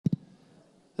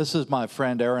This is my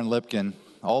friend Aaron Lipkin,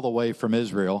 all the way from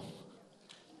Israel.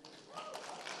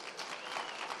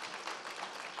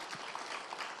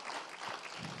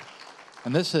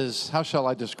 And this is, how shall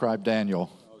I describe Daniel?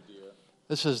 Oh dear.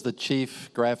 This is the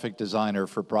chief graphic designer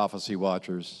for Prophecy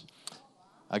Watchers,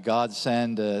 a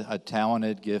godsend, a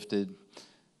talented, gifted,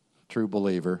 true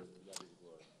believer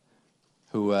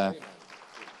who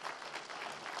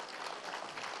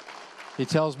he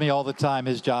tells me all the time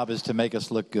his job is to make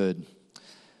us look good.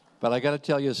 But I got to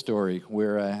tell you a story.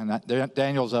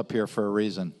 Daniel's up here for a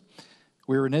reason.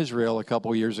 We were in Israel a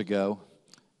couple years ago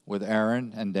with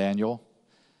Aaron and Daniel,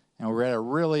 and we were at a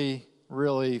really,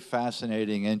 really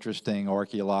fascinating, interesting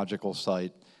archaeological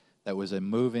site that was a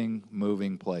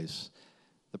moving place.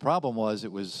 The problem was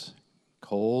it was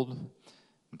cold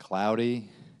and cloudy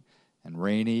and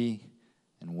rainy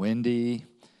and windy,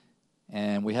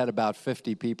 and we had about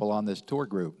 50 people on this tour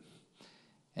group.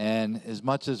 And as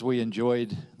much as we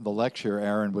enjoyed the lecture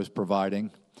Aaron was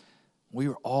providing, we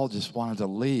were all just wanted to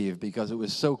leave because it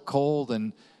was so cold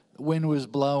and the wind was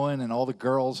blowing and all the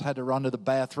girls had to run to the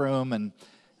bathroom. And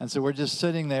so we're just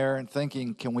sitting there and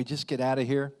thinking, can we just get out of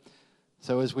here?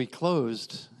 So as we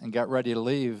closed and got ready to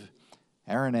leave,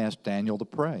 Aaron asked Daniel to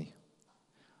pray.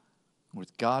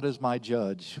 With God as my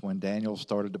judge, when Daniel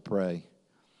started to pray,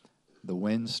 the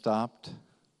wind stopped,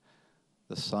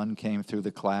 the sun came through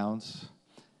the clouds.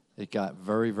 It got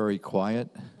very, very quiet.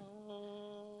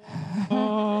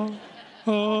 Nice.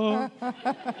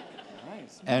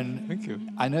 And thank you.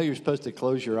 I know you're supposed to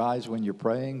close your eyes when you're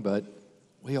praying, but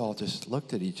we all just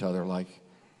looked at each other like,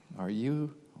 are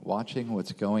you watching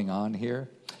what's going on here?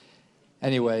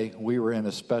 Anyway, we were in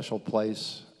a special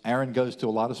place. Aaron goes to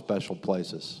a lot of special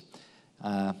places.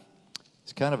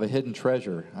 It's kind of a hidden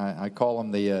treasure. I call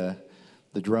him the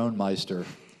drone meister,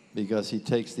 because he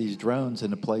takes these drones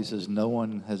into places no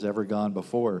one has ever gone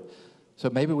before. So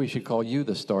maybe we should call you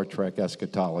the Star Trek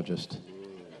eschatologist.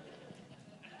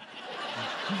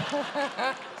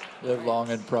 Live long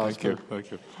and prosper.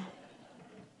 Thank you.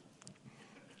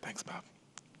 Thanks, Bob.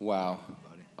 Wow.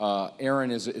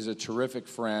 Aaron is a terrific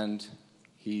friend.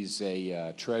 He's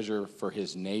a treasure for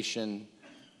his nation.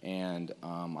 And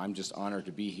I'm just honored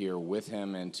to be here with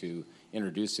him and to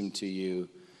introduce him to you.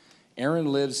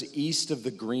 Aaron lives east of the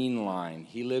Green Line.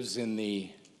 He lives in the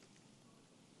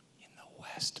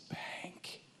West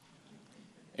Bank.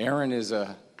 Aaron is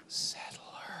a settler.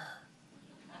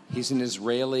 He's an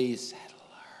Israeli settler.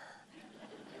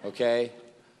 Okay?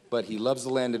 But he loves the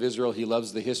land of Israel. He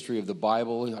loves the history of the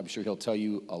Bible. I'm sure he'll tell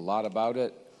you a lot about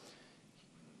it.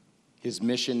 His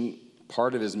mission,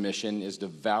 part of his mission, is to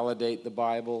validate the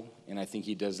Bible, and I think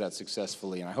he does that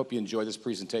successfully. And I hope you enjoy this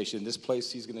presentation. This place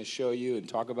he's going to show you and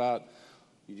talk about,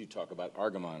 you do talk about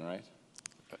Argamon, right?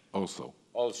 Also.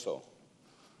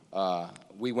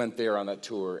 We went there on that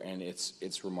tour, and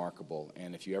it's remarkable.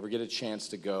 And if you ever get a chance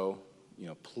to go,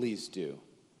 please do.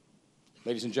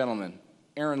 Ladies and gentlemen,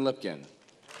 Aaron Lipkin.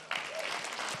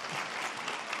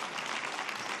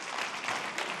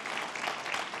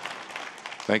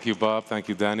 Thank you, Bob. Thank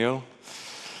you, Daniel.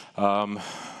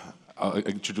 I'll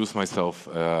introduce myself.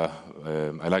 I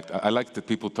like that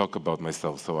people talk about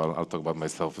myself, so I'll talk about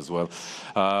myself as well.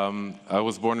 I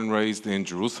was born and raised in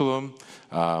Jerusalem.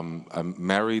 I'm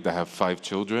married. I have 5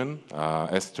 children.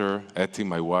 Esther, Etty,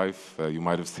 my wife. You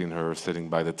might have seen her sitting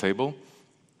by the table.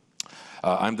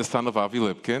 I'm the son of Avi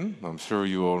Lipkin. I'm sure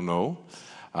you all know.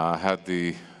 I had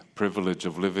the privilege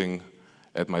of living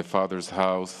at my father's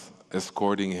house,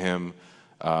 escorting him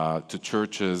to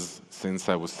churches since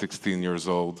I was 16 years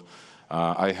old.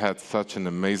 I had such an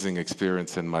amazing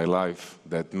experience in my life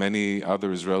that many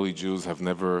other Israeli Jews have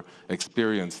never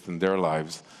experienced in their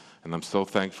lives, and I'm so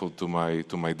thankful to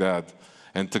my dad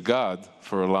and to God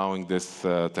for allowing this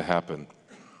to happen.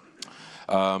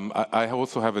 I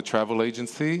also have a travel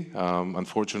agency.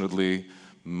 Unfortunately,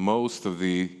 most of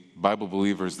the Bible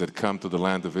believers that come to the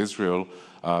land of Israel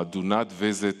do not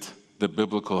visit the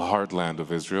biblical heartland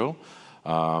of Israel.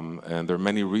 And there are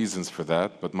many reasons for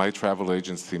that, but my travel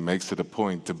agency makes it a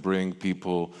point to bring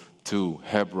people to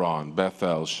Hebron,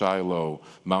 Bethel, Shiloh,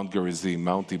 Mount Gerizim,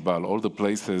 Mount Ebal, all the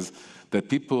places that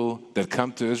people that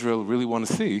come to Israel really want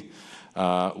to see.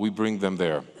 We bring them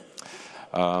there.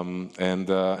 And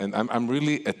I'm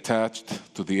really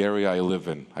attached to the area I live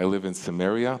in. I live in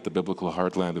Samaria, the biblical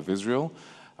heartland of Israel.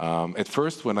 At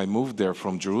first, when I moved there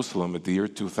from Jerusalem at the year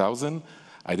 2000,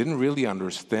 I didn't really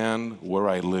understand where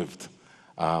I lived.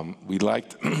 We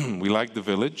liked the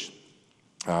village.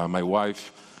 My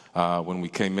wife, when we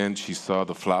came in, she saw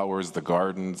the flowers, the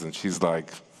gardens, and she's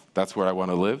like, "That's where I want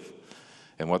to live."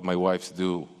 And what my wife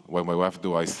do,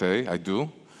 I say, I do.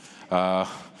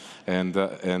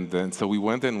 And so we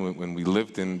went in when we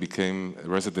lived in, became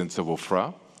residents of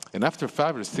Ofra. And after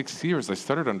 5 or 6 years, I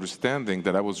started understanding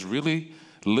that I was really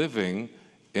living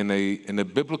in a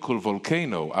biblical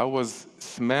volcano. I was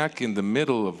smack in the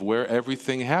middle of where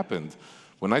everything happened.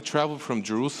 When I traveled from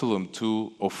Jerusalem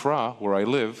to Ofra, where I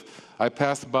live, I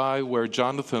passed by where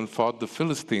Jonathan fought the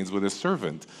Philistines with his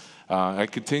servant. I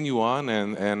continue on,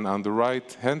 and on the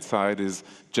right-hand side is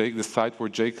the site where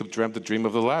Jacob dreamt the dream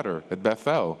of the ladder at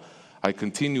Bethel. I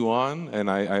continue on, and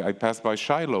I pass by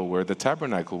Shiloh, where the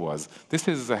tabernacle was. This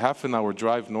is a half-an-hour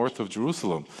drive north of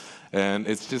Jerusalem, and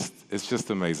it's just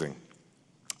amazing.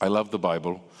 I love the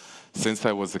Bible. Since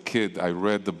I was a kid, I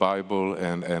read the Bible,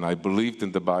 and I believed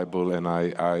in the Bible, and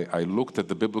I looked at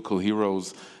the biblical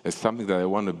heroes as something that I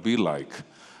want to be like,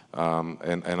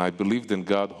 and I believed in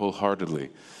God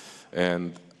wholeheartedly.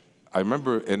 And I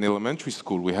remember in elementary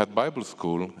school, we had Bible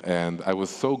school, and I was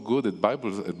so good at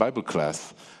Bible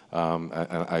class.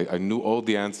 I knew all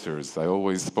the answers. I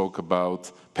always spoke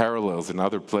about parallels in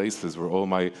other places where all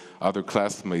my other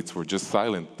classmates were just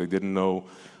silent. They didn't know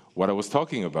what I was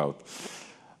talking about.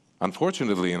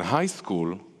 Unfortunately, in high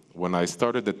school, when I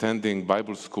started attending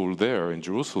Bible school there in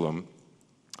Jerusalem,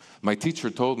 my teacher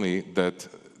told me that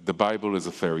the Bible is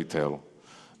a fairy tale,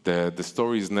 that the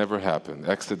stories never happened.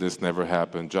 Exodus never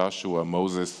happened, Joshua,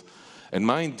 Moses. And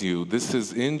mind you, this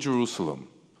is in Jerusalem,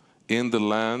 in the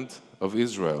land of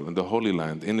Israel, in the Holy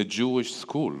Land, in a Jewish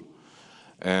school.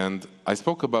 And I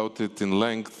spoke about it in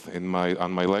length on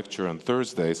my lecture on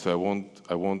Thursday, so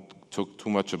I won't talk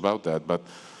too much about that. But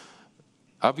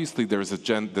obviously, there's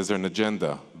an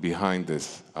agenda behind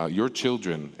this. Your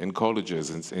children in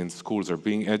colleges and in schools are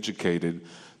being educated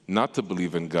not to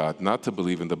believe in God, not to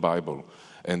believe in the Bible,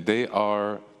 and they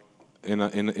are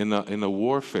in a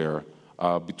warfare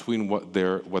between what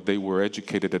they were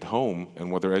educated at home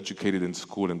and what they're educated in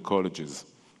school and colleges.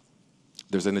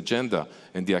 There's an agenda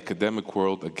in the academic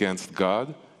world against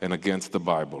God and against the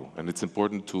Bible, and it's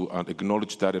important to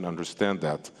acknowledge that and understand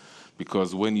that,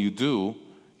 because when you do,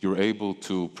 you're able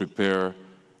to prepare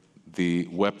the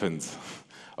weapons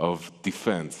of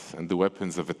defense and the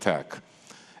weapons of attack.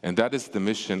 And that is the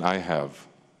mission I have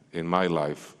in my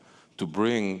life, to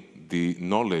bring the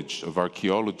knowledge of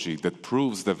archaeology that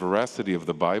proves the veracity of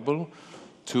the Bible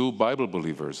to Bible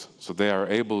believers, so they are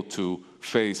able to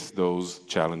face those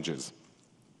challenges.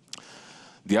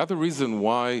 The other reason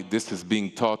why this is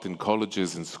being taught in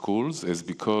colleges and schools is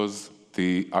because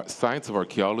the science of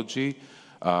archaeology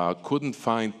couldn't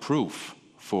find proof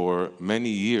for many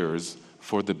years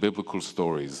for the biblical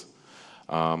stories.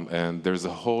 And there's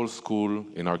a whole school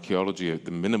in archaeology,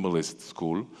 the minimalist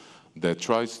school, that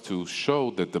tries to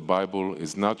show that the Bible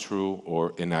is not true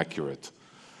or inaccurate.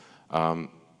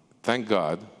 Thank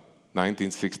God,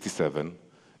 1967,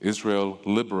 Israel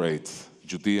liberates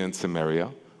Judea and Samaria,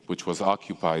 which was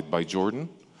occupied by Jordan,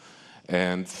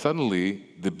 and suddenly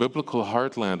the biblical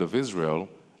heartland of Israel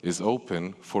is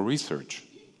open for research.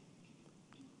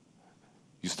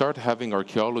 You start having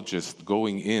archaeologists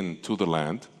going into the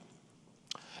land,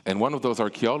 and one of those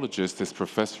archaeologists is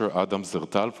Professor Adam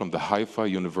Zertal from the Haifa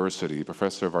University,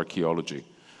 professor of archaeology.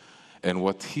 And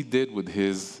what he did with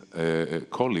his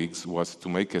colleagues was to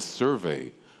make a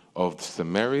survey of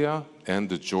Samaria and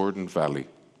the Jordan Valley.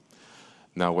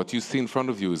 Now, what you see in front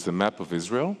of you is a map of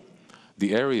Israel.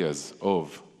 The areas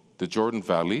of the Jordan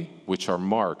Valley, which are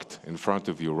marked in front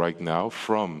of you right now,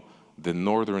 from the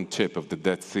northern tip of the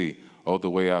Dead Sea all the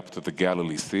way up to the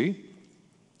Galilee Sea,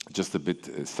 just a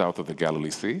bit south of the Galilee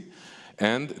Sea,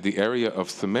 and the area of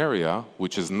Samaria,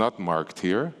 which is not marked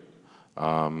here,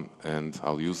 and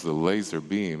I'll use the laser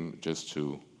beam just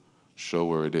to show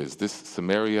where it is. This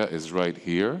Samaria is right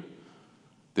here.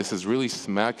 This is really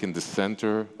smack in the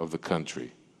center of the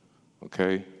country,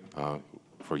 okay?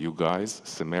 For you guys,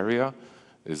 Samaria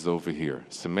is over here.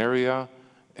 Samaria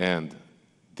and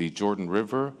the Jordan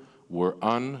River were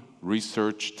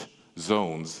unresearched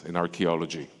zones in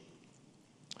archaeology.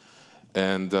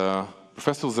 And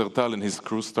Professor Zertal and his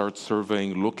crew start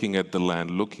surveying, looking at the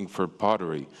land, looking for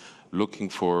pottery, looking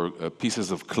for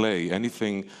pieces of clay,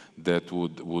 anything that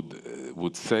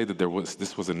would say that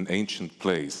this was an ancient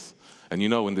place. And you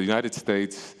know, in the United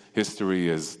States, history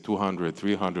is 200,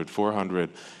 300, 400.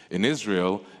 In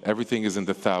Israel, everything is in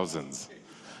the thousands.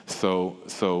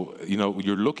 So you know,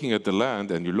 you're looking at the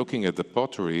land and you're looking at the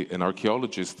pottery, an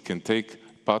archaeologist can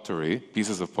take pottery,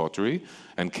 pieces of pottery,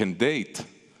 and can date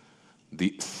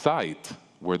the site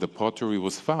where the pottery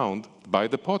was found by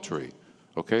the pottery.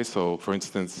 Okay, so for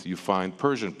instance, you find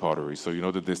Persian pottery, so you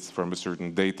know that this is from a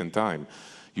certain date and time.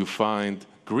 You find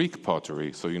Greek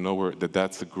pottery, so you know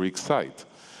that's a Greek site,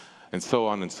 and so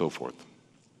on and so forth.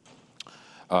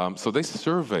 So they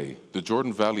survey the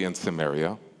Jordan Valley and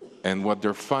Samaria, and what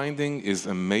they're finding is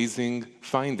amazing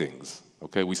findings.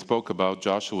 Okay, we spoke about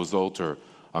Joshua's altar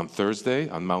on Thursday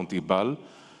on Mount Ebal,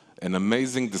 an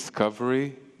amazing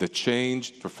discovery that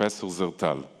changed Professor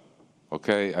Zertal.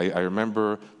 Okay, I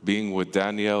remember being with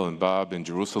Daniel and Bob in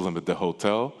Jerusalem at the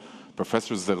hotel.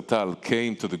 Professor Zertal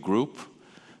came to the group,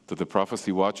 to the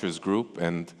Prophecy Watchers group,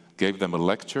 and gave them a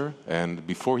lecture. And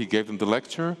before he gave them the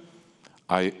lecture,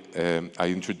 I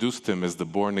introduced him as the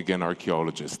born-again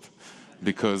archaeologist,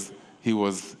 because he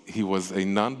was a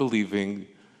non-believing,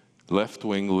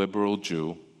 left-wing liberal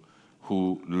Jew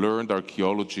who learned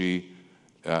archaeology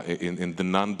in the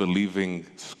non-believing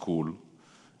school.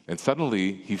 And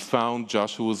suddenly, he found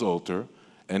Joshua's altar,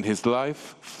 and his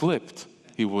life flipped.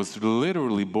 He was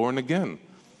literally born again.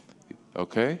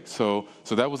 Okay? So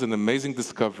that was an amazing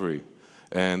discovery.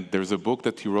 And there's a book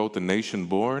that he wrote, A Nation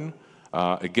Born.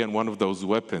 Again, one of those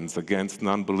weapons against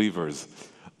non-believers.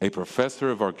 A professor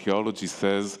of archaeology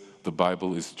says the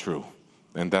Bible is true.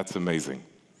 And that's amazing.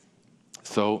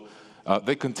 So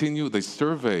they continue, they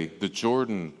survey the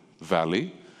Jordan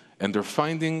Valley, and they're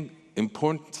finding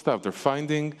important stuff. They're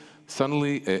finding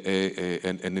suddenly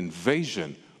an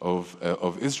invasion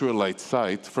of Israelite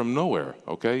site from nowhere.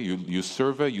 Okay, you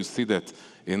survey, you see that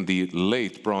in the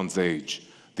late Bronze Age,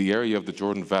 the area of the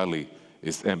Jordan Valley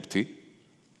is empty,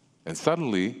 and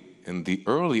suddenly in the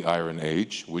early Iron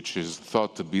Age, which is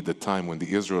thought to be the time when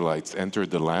the Israelites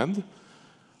entered the land,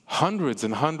 hundreds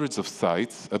and hundreds of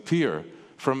sites appear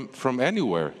from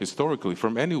anywhere, historically,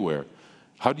 from anywhere.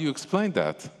 How do you explain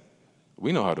that?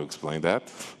 We know how to explain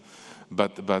that.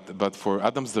 But for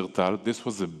Adam Zertal, this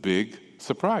was a big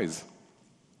surprise.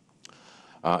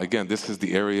 Again, this is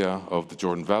the area of the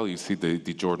Jordan Valley. You see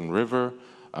the Jordan River.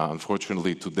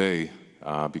 Unfortunately, today,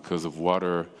 because of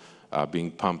water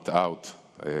being pumped out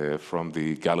from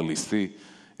the Galilee Sea,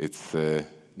 it's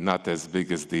not as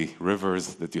big as the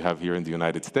rivers that you have here in the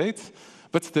United States,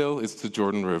 but still, it's the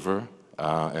Jordan River,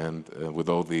 and with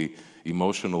all the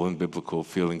emotional and biblical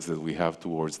feelings that we have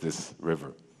towards this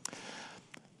river.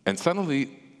 And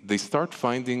suddenly, they start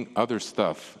finding other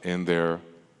stuff in their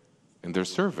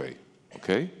survey,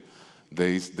 okay?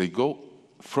 They go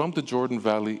from the Jordan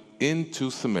Valley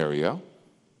into Samaria,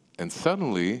 and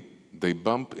suddenly, they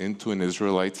bump into an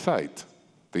Israelite site.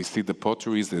 They see the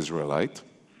pottery is Israelite,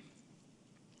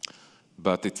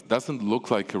 but it doesn't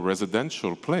look like a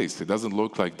residential place. It doesn't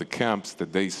look like the camps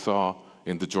that they saw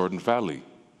in the Jordan Valley.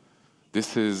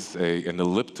 This is an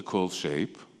elliptical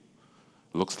shape,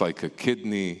 looks like a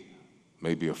kidney,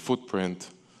 maybe a footprint,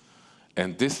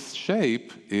 and this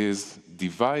shape is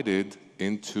divided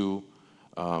into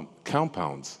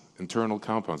compounds, internal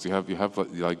compounds. You have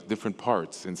like different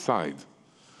parts inside.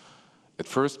 At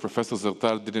first, Professor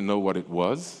Zertal didn't know what it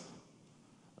was.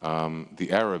 The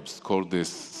Arabs called this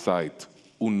site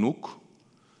Unuk,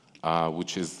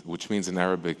 which means in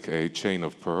Arabic a chain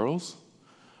of pearls.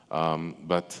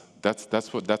 But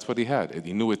that's what he had.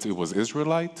 He knew it was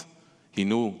Israelite. He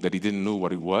knew that he didn't know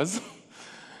what it was.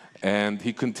 And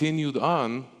he continued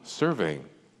on surveying.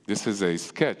 This is a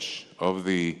sketch of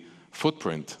the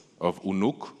footprint of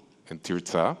Unuk and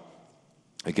Tirza.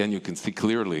 Again, you can see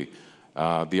clearly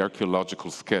the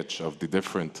archaeological sketch of the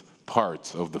different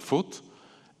parts of the foot,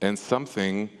 and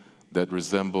something that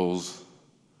resembles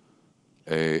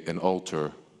an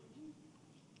altar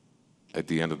at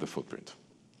the end of the footprint.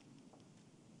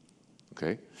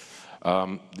 Okay?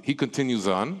 He continues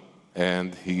on,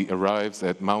 and he arrives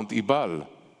at Mount Ebal.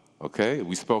 Okay?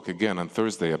 We spoke again on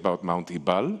Thursday about Mount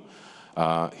Ebal.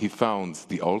 He found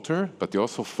the altar, but he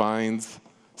also finds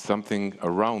something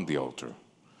around the altar.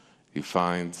 He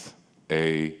finds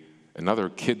another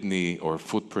kidney or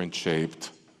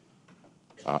footprint-shaped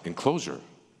enclosure.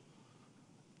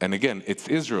 And again, it's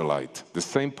Israelite, the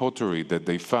same pottery that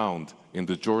they found in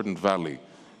the Jordan Valley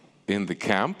in the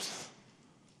camps,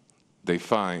 they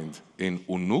find in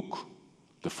Unuk,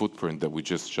 the footprint that we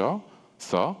just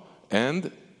saw,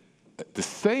 and the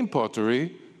same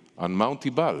pottery on Mount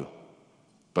Ebal.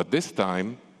 But this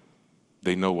time,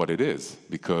 they know what it is,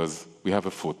 because we have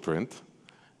a footprint,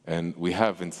 and we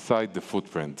have inside the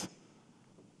footprint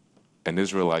an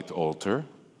Israelite altar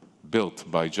built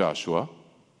by Joshua.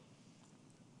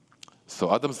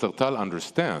 So Adam Zertal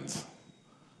understands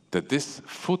that this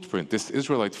footprint, this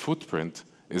Israelite footprint,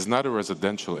 is not a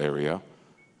residential area.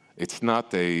 It's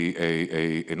not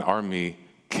an army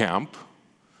camp.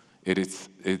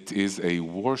 It is a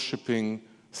worshiping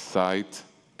site,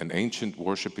 an ancient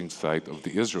worshiping site of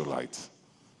the Israelites.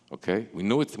 Okay? We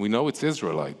know it's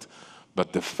Israelite,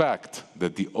 but the fact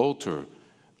that the altar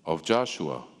of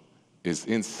Joshua is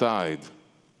inside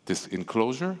this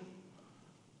enclosure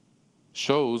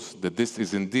shows that this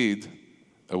is indeed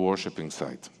a worshiping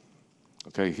site.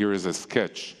 Okay, here is a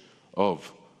sketch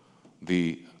of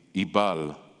the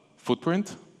Ibal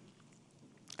footprint.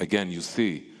 Again, you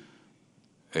see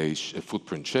a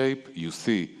footprint shape. You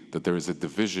see that there is a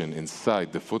division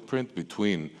inside the footprint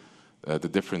between the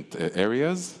different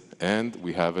areas, and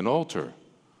we have an altar.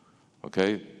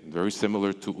 Okay, very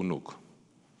similar to Unuk.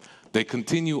 They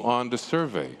continue on the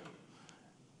survey.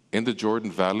 In the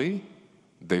Jordan Valley,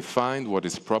 they find what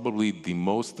is probably the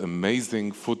most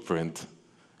amazing footprint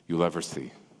you'll ever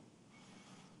see.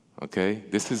 Okay,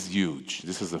 this is huge.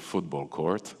 This is a football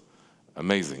court.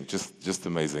 Amazing, just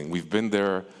amazing. We've been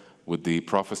there with the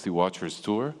Prophecy Watchers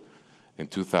tour in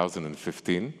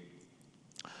 2015.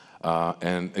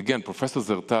 And again, Professor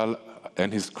Zertal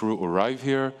and his crew arrive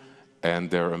here, and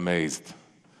they're amazed.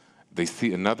 They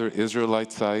see another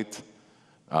Israelite site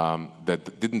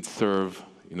that didn't serve,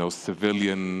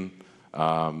 civilian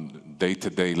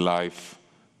day-to-day life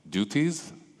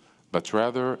duties, but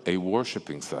rather a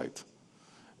worshiping site.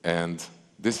 And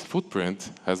this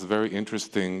footprint has very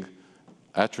interesting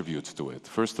attributes to it.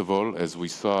 First of all, as we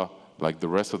saw, like the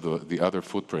rest of the other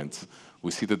footprints,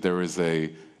 we see that there is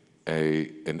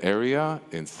an area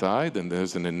inside, and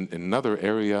there's another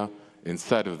area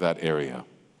inside of that area.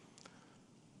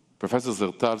 Professor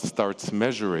Zertal starts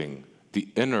measuring the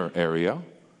inner area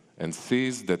and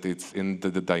sees that it's in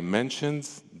the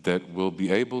dimensions that will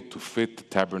be able to fit the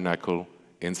tabernacle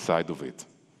inside of it.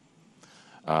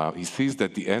 He sees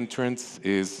that the entrance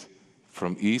is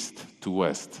from east to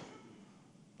west.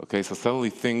 Okay, so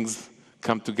suddenly things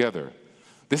come together.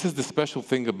 This is the special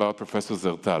thing about Professor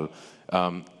Zertal.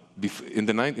 In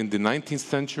the 19th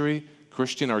century,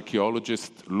 Christian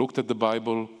archaeologists looked at the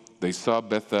Bible, they saw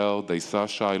Bethel, they saw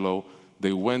Shiloh,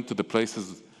 they went to the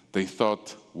places they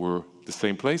thought were the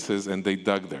same places, and they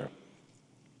dug there.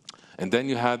 And then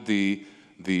you had the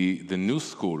new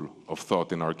school of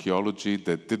thought in archaeology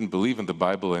that didn't believe in the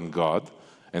Bible and God,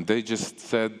 and they just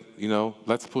said,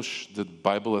 let's push the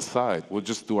Bible aside. We'll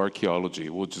just do archaeology.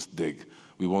 We'll just dig.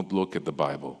 We won't look at the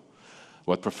Bible.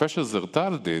 What Professor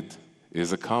Zertal did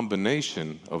is a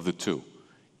combination of the two.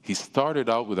 He started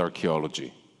out with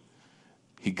archaeology.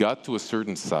 He got to a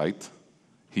certain site.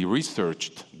 He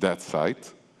researched that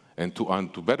site. And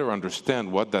to better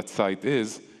understand what that site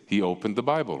is, he opened the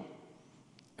Bible.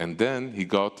 And then he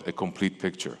got a complete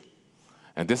picture.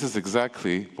 And this is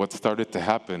exactly what started to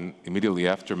happen immediately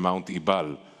after Mount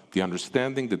Ebal. The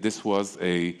understanding that this was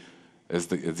as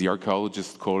the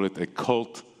archaeologists call it, a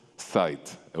cult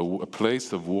site, a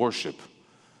place of worship,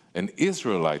 an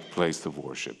Israelite place of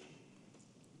worship.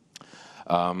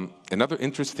 Another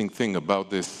interesting thing about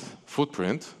this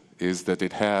footprint is that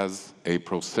it has a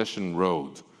procession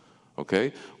road.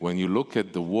 Okay? When you look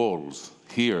at the walls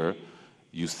here,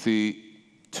 you see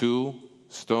two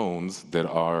stones that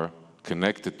are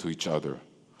connected to each other.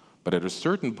 But at a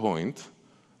certain point,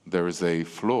 there is a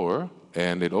floor,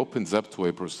 and it opens up to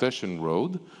a procession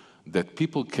road that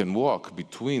people can walk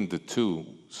between the two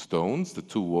stones, the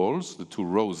two walls, the two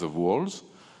rows of walls,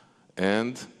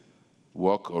 and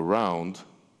walk around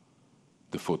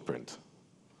the footprint.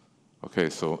 Okay,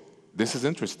 so this is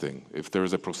interesting. If there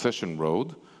is a procession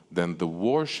road, then the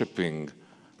worshiping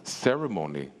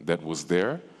ceremony that was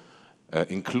there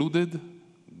included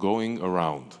going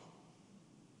around.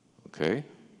 Okay?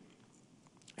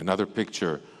 Another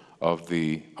picture of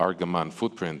the Argaman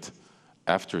footprint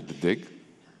after the dig.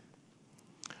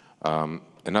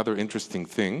 Another interesting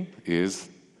thing is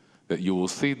that you will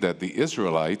see that the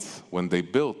Israelites, when they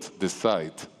built this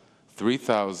site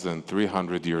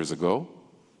 3,300 years ago,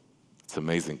 it's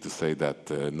amazing to say that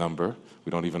number,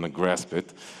 we don't even grasp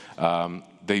it,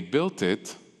 they built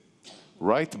it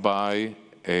right by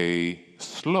a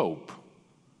slope.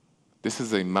 This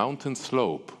is a mountain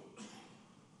slope.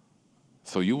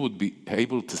 So you would be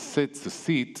able to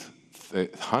seat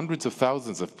hundreds of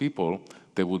thousands of people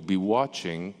that would be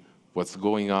watching what's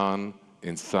going on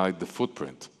inside the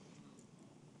footprint.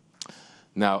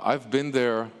 Now, I've been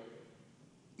there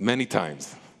many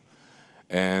times,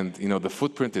 and the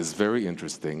footprint is very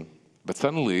interesting, but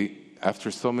suddenly,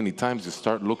 after so many times, you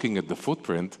start looking at the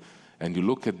footprint, and you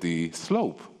look at the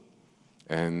slope,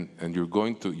 and you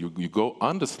go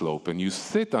on the slope, and you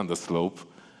sit on the slope,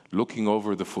 looking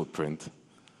over the footprint,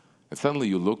 and suddenly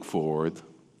you look forward,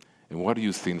 and what do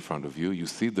you see in front of you? You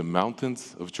see the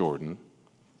mountains of Jordan,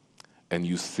 and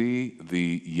you see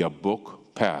the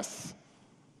Yabok Pass.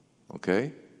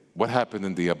 Okay? What happened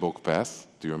in the Yabok Pass?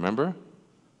 Do you remember?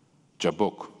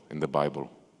 Jabok in the Bible,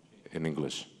 in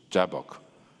English. Jabok.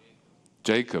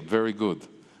 Jacob, very good.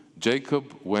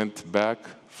 Jacob went back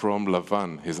from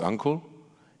Lavan, his uncle.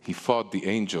 he fought the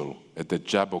angel at the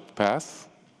Jabbok Pass.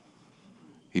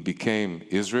 He became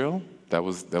Israel. That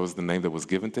was the name that was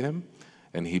given to him.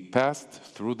 And he passed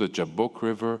through the Jabbok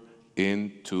River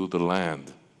into the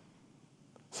land.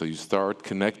 So you start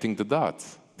connecting the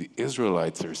dots. The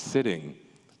Israelites are sitting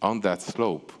on that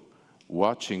slope,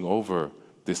 watching over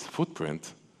this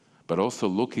footprint, but also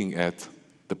looking at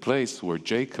the place where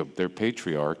Jacob, their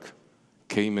patriarch,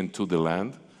 came into the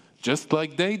land, just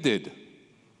like they did.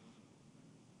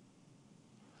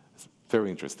 It's very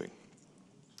interesting.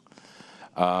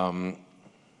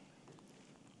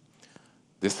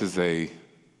 This is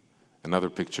another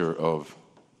picture of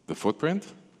the footprint.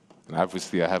 And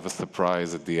obviously, I have a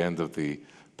surprise at the end of the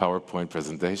PowerPoint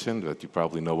presentation that you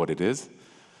probably know what it is.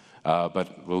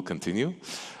 But we'll continue.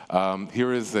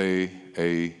 Here is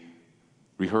a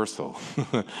rehearsal.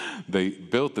 They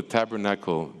built the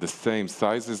tabernacle the same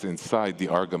sizes inside the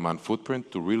Argaman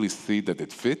footprint to really see that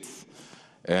it fits.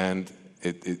 And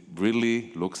it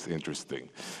really looks interesting.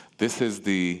 This is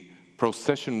the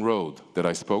procession road that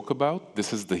I spoke about.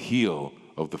 This is the heel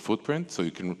of the footprint, so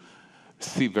you can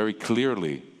see very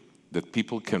clearly that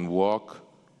people can walk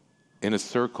in a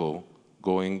circle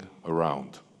going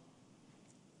around.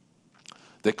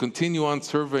 They continue on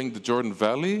surveying the Jordan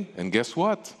Valley, and guess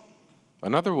what?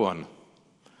 Another one.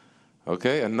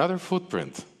 Okay, another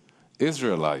footprint.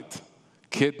 Israelite,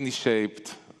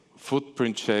 kidney-shaped,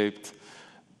 footprint-shaped.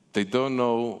 They don't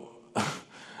know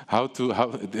it's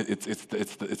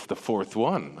the fourth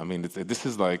one. I mean, this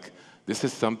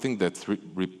is something that's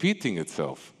repeating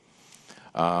itself.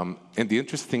 And the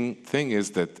interesting thing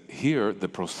is that here the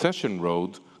procession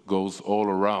road goes all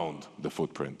around the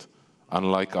footprint,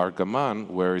 unlike Argaman,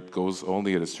 where it goes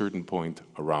only at a certain point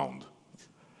around.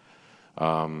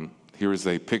 Here is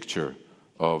a picture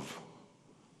of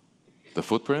the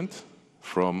footprint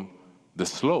from the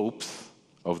slopes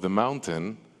of the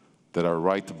mountain that are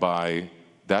right by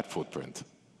that footprint.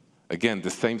 Again, the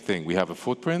same thing. We have a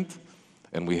footprint,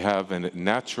 and we have a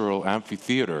natural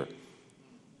amphitheater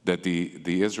that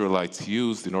the Israelites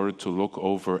used in order to look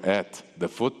over at the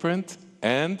footprint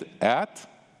and at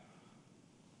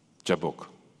Jabbok.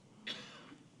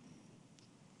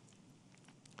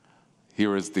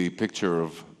 Here is the picture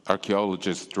of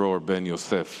archaeologist Dror Ben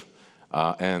Yosef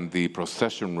and the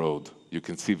procession road. You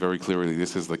can see very clearly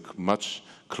this is like much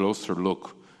closer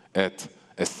look at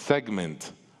a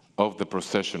segment of the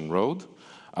procession road.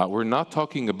 We're not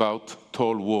talking about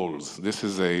tall walls. This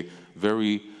is a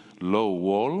very low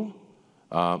wall,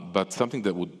 but something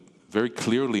that would very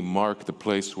clearly mark the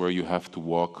place where you have to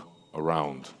walk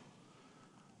around.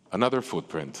 Another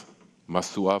footprint,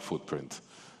 Masuah footprint.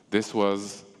 This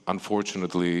was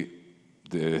unfortunately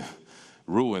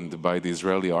ruined by the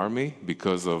Israeli army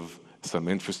because of some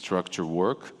infrastructure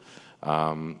work.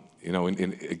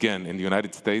 Again, in the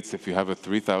United States, if you have a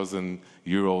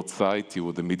 3,000-year-old site, you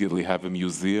would immediately have a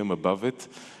museum above it,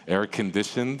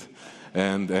 air-conditioned,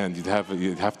 and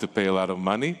you'd have to pay a lot of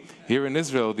money. Here in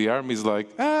Israel, the army's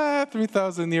like,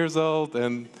 3,000 years old,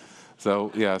 and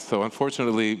so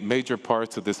unfortunately, major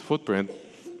parts of this footprint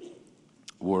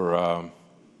were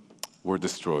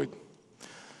destroyed.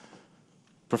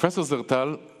 Professor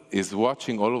Zertal is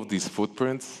watching all of these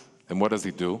footprints, and what does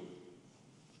he do?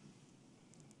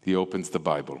 He opens the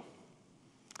Bible.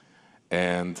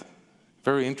 And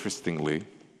very interestingly,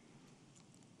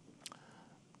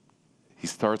 he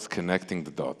starts connecting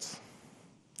the dots.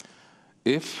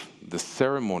 If the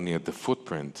ceremony at the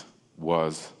footprint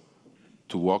was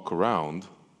to walk around,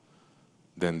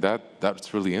 then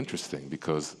that's really interesting,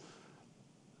 because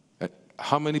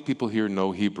how many people here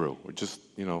know Hebrew, or just,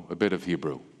 a bit of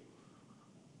Hebrew?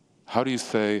 How do you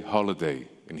say holiday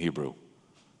in Hebrew?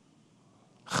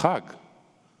 Chag.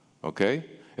 Okay?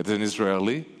 As an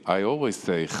Israeli, I always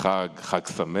say Chag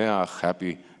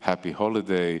Sameach, happy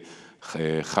holiday,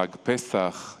 Chag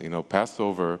Pesach,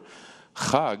 Passover.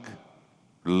 Chag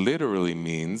literally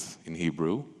means, in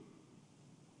Hebrew,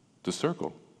 to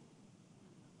circle.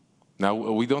 Now,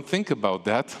 we don't think about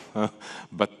that,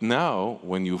 but now,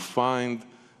 when you find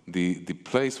the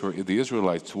place where the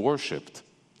Israelites worshipped,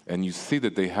 and you see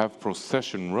that they have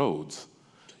procession roads,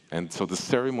 and so the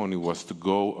ceremony was to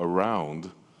go around,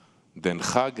 then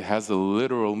Chag has a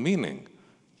literal meaning,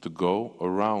 to go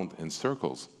around in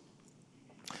circles.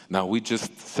 Now, we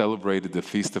just celebrated the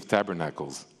Feast of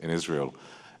Tabernacles in Israel,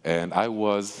 and I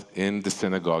was in the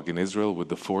synagogue in Israel with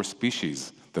the 4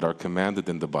 species that are commanded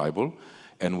in the Bible,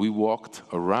 and we walked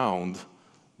around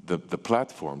the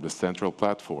platform, the central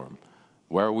platform.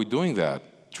 Why are we doing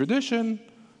that? Tradition?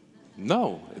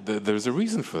 No, there's a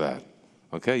reason for that.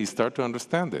 Okay, you start to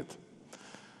understand it.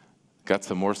 Got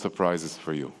some more surprises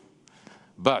for you.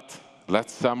 But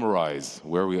let's summarize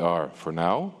where we are for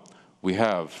now. We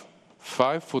have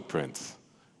 5 footprints: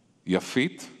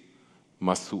 Yafit,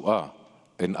 Masu'ah,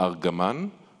 and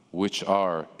Argaman, which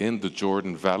are in the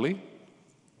Jordan Valley.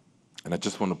 And I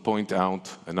just want to point out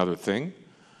another thing.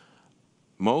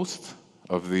 Most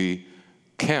of the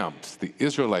camps, the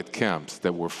Israelite camps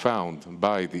that were found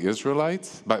by the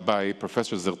Israelites, by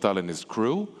Professor Zertal and his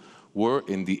crew, were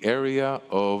in the area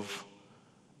of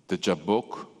the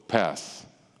Jabbok Pass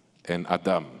and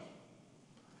Adam.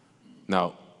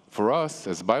 Now, for us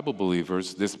as Bible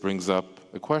believers, this brings up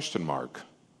a question mark.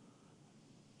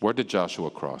 Where did Joshua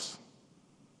cross?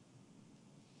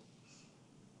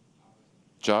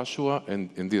 Joshua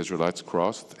and the Israelites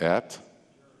crossed at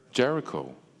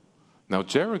Jericho. Now,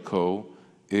 Jericho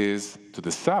is to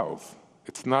the south.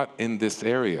 It's not in this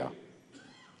area.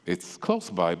 It's close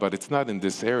by, but it's not in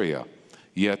this area.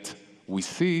 Yet, we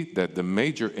see that the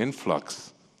major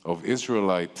influx of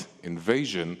Israelite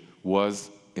invasion was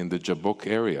in the Jabbok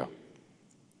area.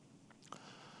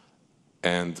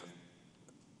 And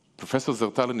Professor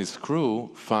Zertal and his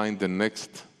crew find the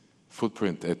next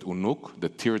footprint at Unuk, the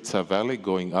Tirzah Valley,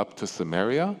 going up to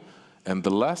Samaria, and the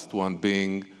last one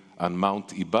being on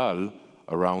Mount Ebal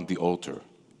around the altar,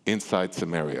 inside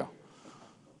Samaria.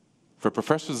 For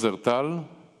Professor Zertal,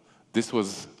 this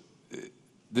was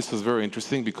very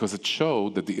interesting because it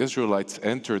showed that the Israelites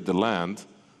entered the land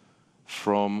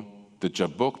from the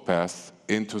Jabbok Pass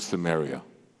into Samaria.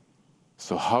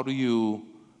 So how do you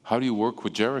work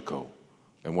with Jericho?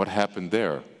 And what happened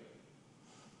there?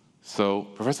 So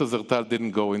Professor Zertal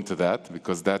didn't go into that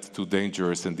because that's too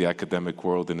dangerous in the academic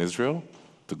world in Israel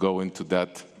to go into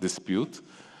that dispute.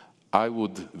 I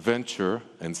would venture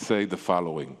and say the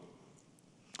following.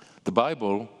 The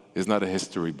Bible is not a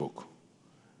history book.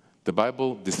 The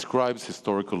Bible describes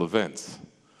historical events,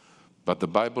 but the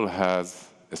Bible has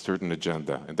a certain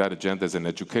agenda, and that agenda is an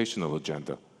educational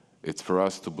agenda. It's for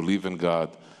us to believe in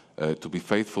God, to be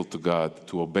faithful to God,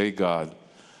 to obey God.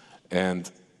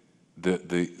 And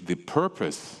the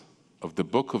purpose of the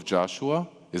book of Joshua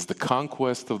is the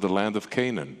conquest of the land of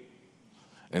Canaan.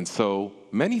 And so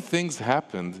many things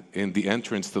happened in the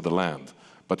entrance to the land.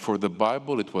 But for the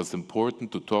Bible, it was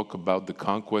important to talk about the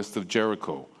conquest of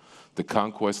Jericho, the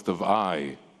conquest of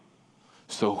Ai.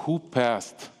 So who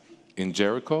passed in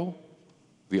Jericho?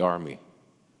 The army.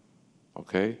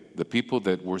 Okay? The people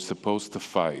that were supposed to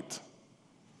fight.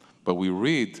 But we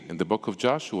read in the book of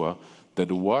Joshua that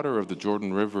the water of the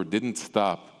Jordan River didn't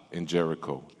stop in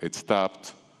Jericho. It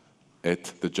stopped at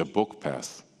the Jabbok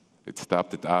Pass. It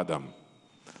stopped at Adam.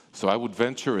 So I would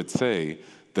venture and say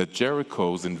that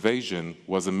Jericho's invasion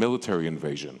was a military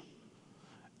invasion.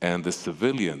 And the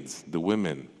civilians, the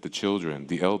women, the children,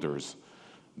 the elders,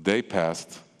 they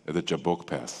passed at the Jabbok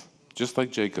Pass, just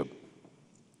like Jacob.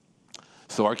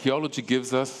 So archaeology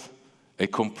gives us a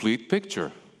complete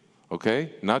picture,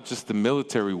 okay? Not just the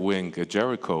military wing at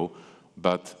Jericho,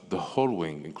 but the whole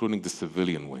wing, including the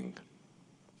civilian wing.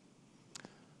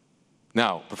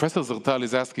 Now, Professor Zertal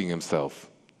is asking himself,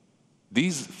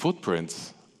 these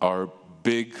footprints are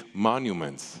big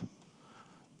monuments.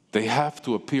 They have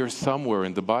to appear somewhere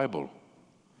in the Bible.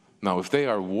 Now, if they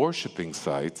are worshiping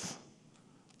sites,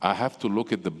 I have to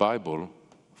look at the Bible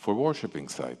for worshiping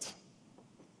sites.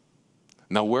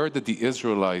 Now, where did the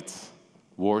Israelites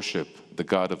worship the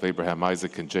God of Abraham,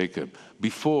 Isaac, and Jacob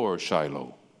before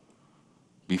Shiloh?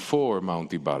 Before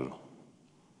Mount Ebal,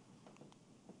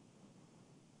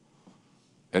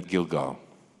 at Gilgal.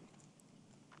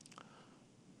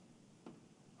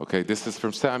 Okay, this is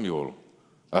from Samuel.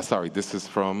 This is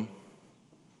from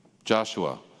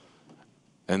Joshua.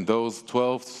 And those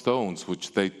 12 stones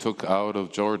which they took out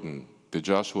of Jordan, did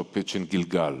Joshua pitch in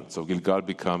Gilgal. So Gilgal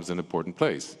becomes an important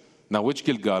place. Now, which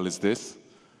Gilgal is this?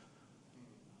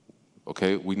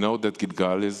 Okay, we know that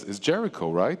Gilgal is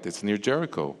Jericho, right? It's near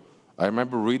Jericho. I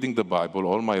remember reading the Bible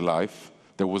all my life.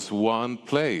 There was one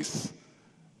place,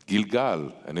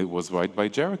 Gilgal, and it was right by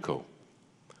Jericho.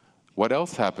 What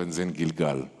else happens in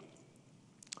Gilgal?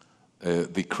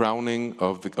 The crowning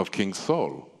of King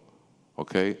Saul,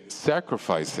 okay?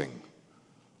 Sacrificing.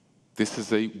 This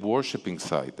is a worshiping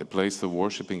site, a place of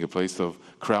worshiping, a place of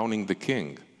crowning the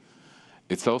king.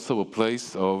 It's also a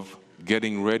place of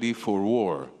getting ready for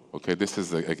war, okay? This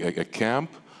is a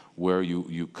camp where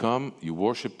you come, you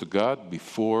worship to God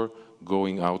before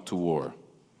going out to war.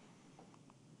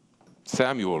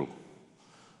 Samuel,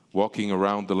 walking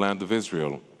around the land of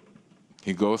Israel,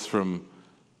 he goes from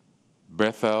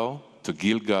Bethel to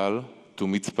Gilgal to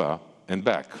Mitzpah and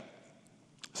back.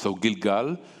 So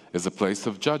Gilgal is a place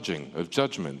of judging, of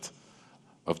judgment,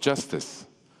 of justice.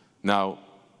 Now,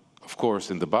 of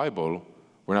course, in the Bible,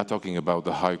 we're not talking about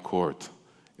the high court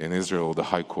in Israel, the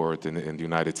high court in the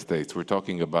United States. We're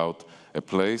talking about a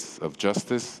place of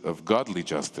justice, of godly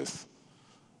justice,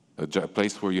 a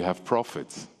place where you have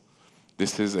prophets.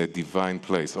 This is a divine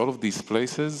place. All of these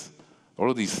places,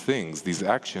 all of these things, these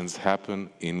actions happen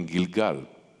in Gilgal.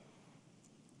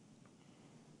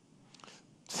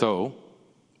 So,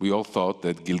 we all thought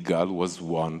that Gilgal was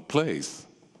one place,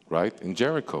 right, in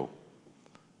Jericho.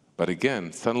 But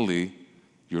again, suddenly,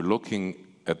 you're looking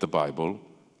at the Bible,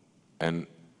 and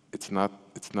it's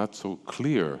not so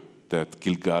clear that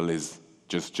Gilgal is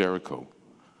just Jericho.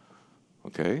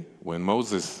 Okay? When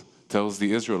Moses tells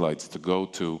the Israelites to go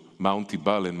to Mount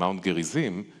Ebal and Mount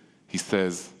Gerizim, he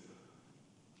says,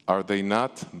 are they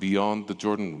not beyond the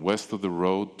Jordan, west of the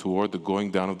road, toward the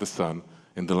going down of the sun,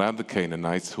 in the land of the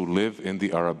Canaanites who live in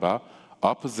the Arabah,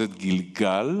 opposite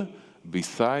Gilgal,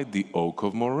 beside the oak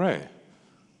of Moreh?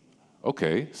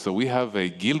 Okay, so we have a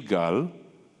Gilgal,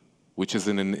 which is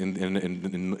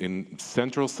in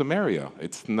central Samaria.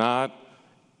 It's not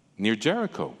near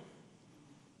Jericho.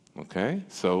 Okay,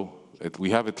 so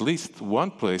we have at least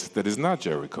one place that is not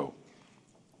Jericho.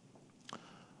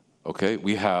 Okay,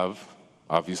 we have,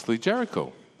 obviously,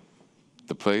 Jericho,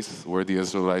 the place where the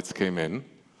Israelites came in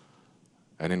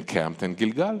and encamped in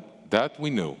Gilgal. That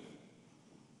we knew.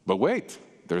 But wait,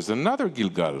 there's another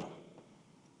Gilgal.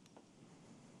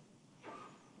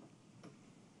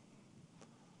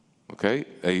 Okay,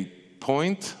 a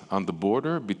point on the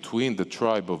border between the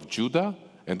tribe of Judah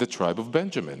and the tribe of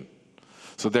Benjamin.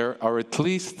 So there are at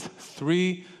least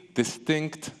 3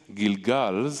 distinct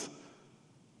Gilgals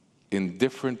in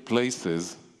different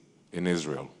places in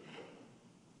Israel.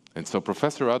 And so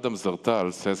Professor Adam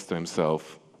Zartal says to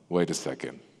himself, wait a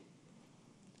second.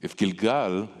 If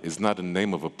Gilgal is not a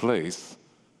name of a place,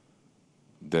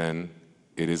 then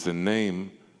it is a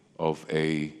name of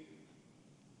a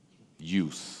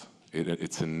use.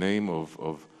 It's a name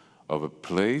of a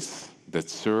place that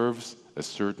serves a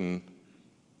certain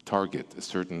target, a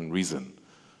certain reason,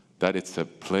 that it's a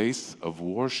place of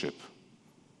worship.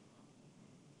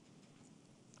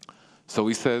 So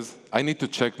he says, I need to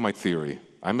check my theory.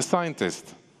 I'm a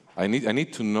scientist. I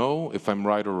need to know if I'm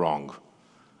right or wrong.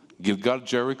 Gilgal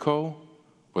Jericho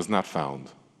was not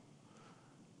found.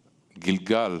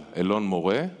 Gilgal Elon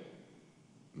Moreh,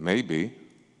 maybe.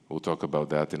 We'll talk about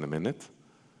that in a minute.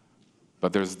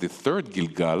 But there's the third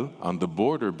Gilgal on the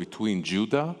border between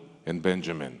Judah and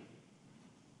Benjamin.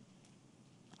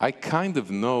 I kind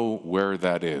of know where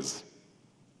that is.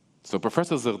 So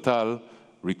Professor Zertal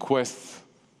requests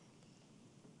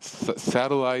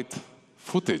satellite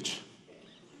footage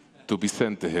to be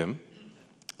sent to him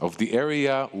of the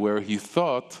area where he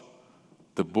thought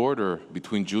the border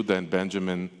between Judah and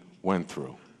Benjamin went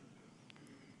through.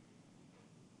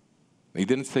 He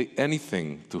didn't say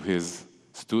anything to his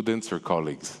students or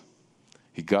colleagues.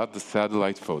 He got the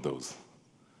satellite photos.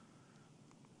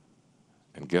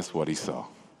 And guess what he saw?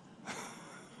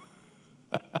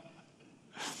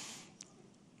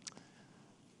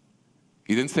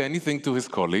 He didn't say anything to his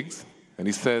colleagues, and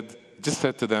he just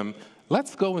said to them,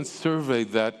 let's go and survey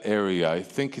that area. I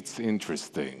think it's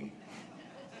interesting.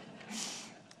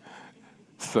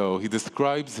 So he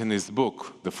describes in his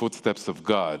book, The Footsteps of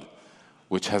God,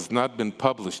 which has not been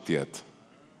published yet.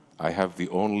 I have the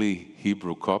only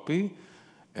Hebrew copy,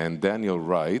 and Daniel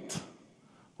Wright,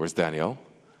 where's Daniel?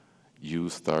 You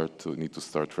need to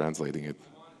start translating it.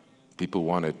 People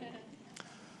want it.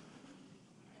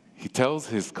 He tells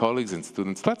his colleagues and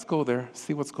students, let's go there,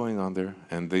 see what's going on there.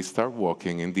 And they start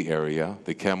walking in the area.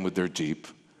 They come with their Jeep,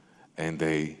 and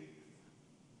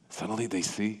suddenly they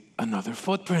see another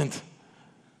footprint.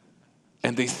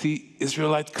 And they see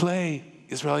Israelite clay,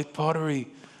 Israelite pottery.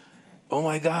 Oh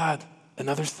my God,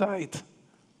 another site.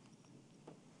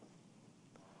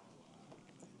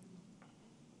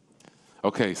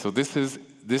 Okay, so this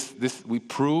we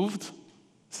proved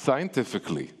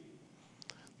scientifically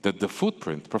that the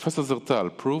footprint, Professor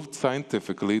Zertal proved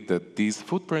scientifically that these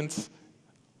footprints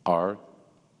are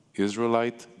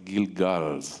Israelite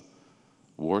Gilgals,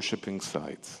 worshiping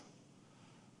sites.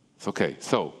 Okay,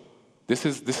 so this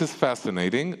is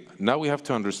fascinating. Now we have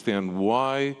to understand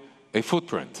why a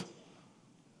footprint.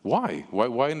 Why?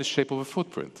 Why in the shape of a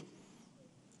footprint?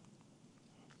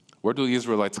 Where do the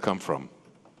Israelites come from?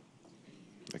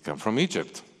 They come from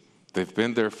Egypt. They've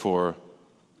been there for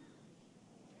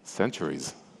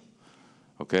centuries.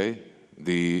 Okay?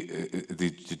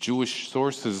 The Jewish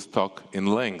sources talk in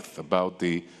length about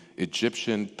the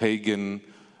Egyptian pagan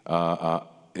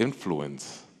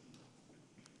influence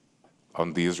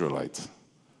on the Israelites.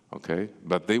 Okay?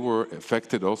 But they were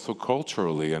affected also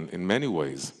culturally and in many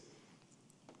ways.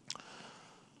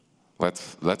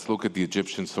 Let's look at the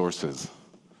Egyptian sources.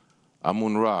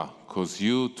 Amun-Ra caused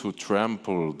you to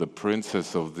trample the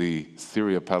princes of the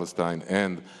Syria, Palestine,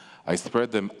 and I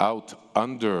spread them out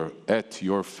at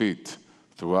your feet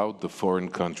throughout the foreign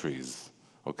countries.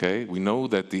 Okay? We know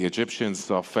that the Egyptians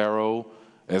saw Pharaoh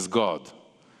as God,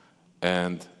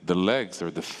 and the legs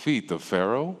or the feet of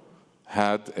Pharaoh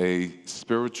had a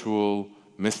spiritual,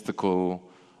 mystical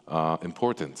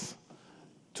importance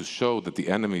to show that the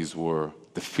enemies were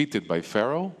defeated by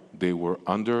Pharaoh. They were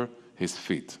under his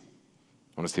feet.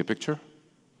 Want to see a picture?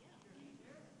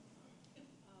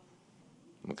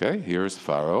 Okay, here's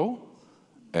Pharaoh,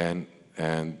 and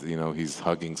he's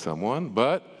hugging someone,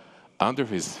 but under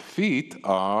his feet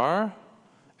are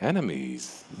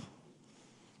enemies.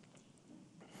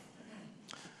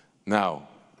 Now,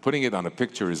 putting it on a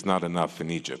picture is not enough in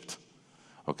Egypt.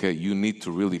 Okay, you need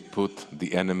to really put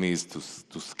the enemies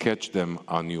to sketch them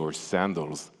on your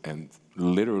sandals and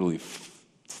literally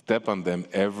step on them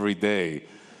every day,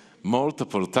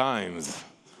 multiple times.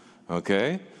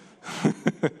 Okay?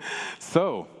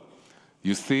 So,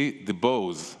 you see the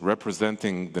bows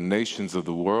representing the nations of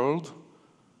the world,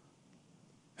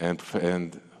 and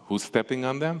who's stepping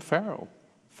on them? Pharaoh.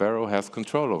 Pharaoh has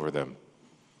control over them.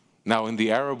 Now, in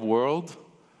the Arab world,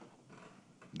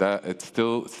 that it's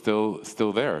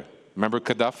still there. Remember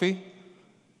Gaddafi,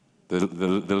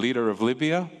 the leader of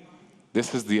Libya?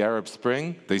 This is the Arab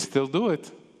Spring. They still do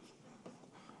it.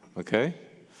 Okay?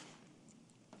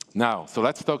 Now, so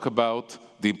let's talk about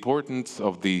the importance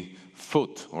of the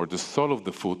foot or the sole of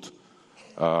the foot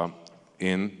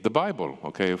in the Bible.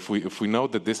 Okay, if we know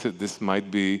that this might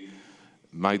be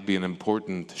an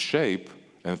important shape,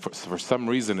 and for some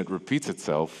reason it repeats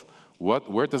itself,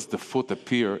 where does the foot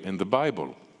appear in the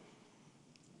Bible?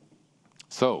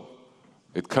 So,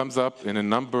 it comes up in a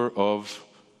number of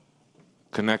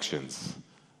connections.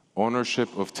 Ownership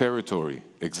of territory,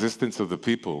 existence of the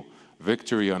people,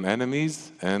 victory on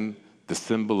enemies, and the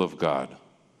symbol of God.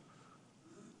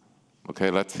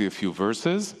 Okay, let's see a few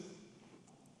verses.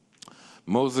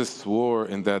 Moses swore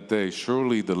in that day,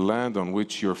 surely the land on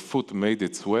which your foot made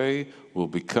its way will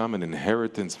become an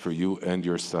inheritance for you and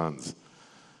your sons.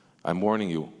 I'm warning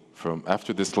you, from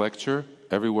after this lecture,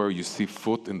 everywhere you see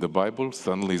foot in the Bible,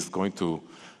 suddenly is going to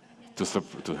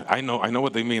I know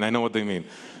what they mean.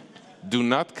 Do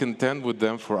not contend with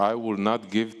them, for I will not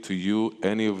give to you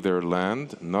any of their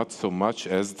land, not so much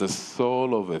as the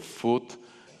sole of a foot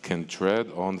can tread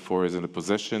on, for is in a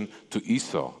possession to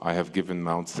Esau. I have given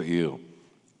Mount Seir.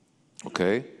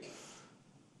 Okay?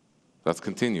 Let's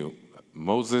continue.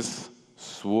 Moses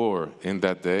swore in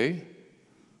that day,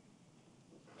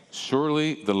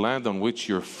 surely the land on which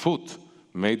your foot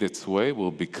made its way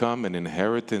will become an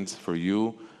inheritance for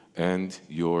you and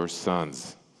your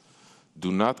sons. Do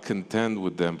not contend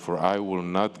with them, for I will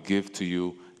not give to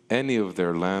you any of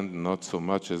their land, not so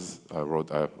much as I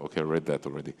read that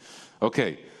already.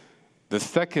 Okay, the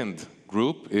second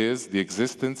group is the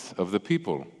existence of the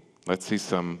people. Let's see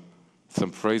some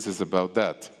phrases about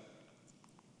that.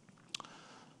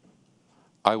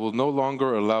 I will no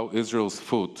longer allow Israel's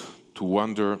foot to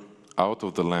wander out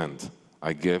of the land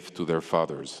I gave to their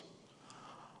fathers.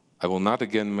 I will not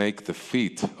again make the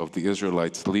feet of the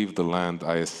Israelites leave the land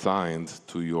I assigned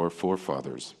to your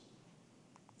forefathers.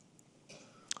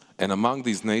 And among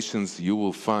these nations you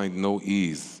will find no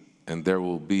ease, and there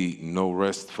will be no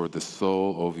rest for the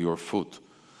sole of your foot.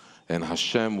 And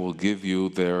Hashem will give you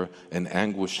there an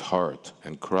anguished heart,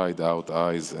 and cried out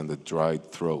eyes, and a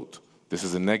dried throat. This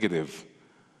is a negative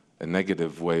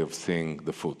way of seeing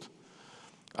the foot.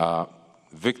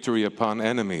 Victory upon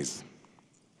enemies.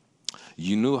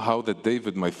 You knew how that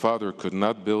David, my father, could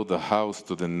not build a house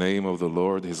to the name of the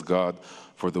Lord his God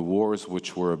for the wars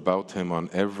which were about him on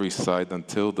every side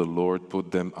until the Lord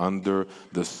put them under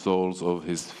the soles of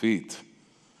his feet.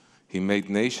 He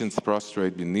made nations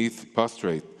prostrate beneath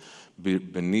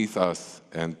us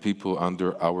and people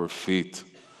under our feet.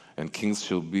 And kings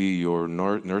shall be your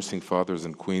nursing fathers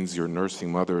and queens your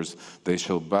nursing mothers. They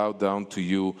shall bow down to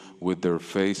you with their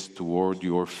face toward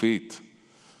your feet.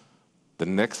 The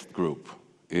next group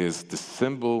is the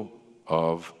symbol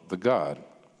of the God.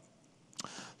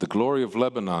 The glory of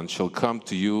Lebanon shall come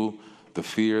to you,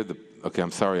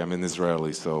 I'm in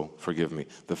Israeli, so forgive me.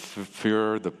 The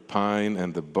fir, the pine,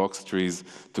 and the box trees,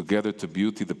 together to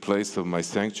beauty the place of my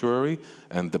sanctuary,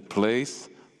 and the place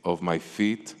of my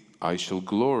feet I shall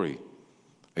glory.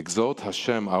 Exalt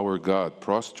Hashem our God,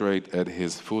 prostrate at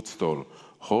his footstool.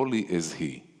 Holy is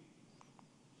he.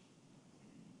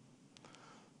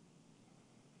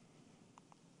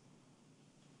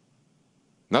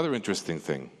 Another interesting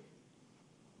thing.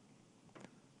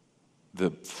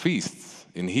 The feasts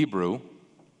in Hebrew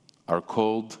are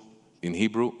called, in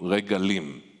Hebrew,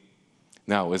 regalim.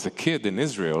 Now, as a kid in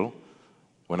Israel,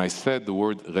 when I said the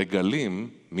word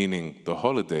regalim, meaning the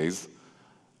holidays,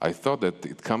 I thought that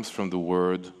it comes from the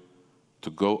word to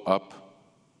go up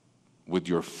with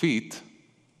your feet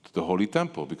to the Holy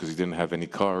Temple, because you didn't have any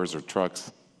cars or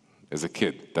trucks as a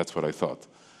kid. That's what I thought.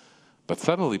 But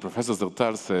suddenly, Professor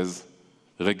Zertal says,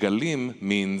 regalim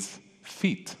means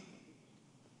feet.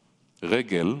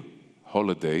 Regel,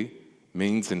 holiday,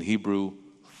 means in Hebrew,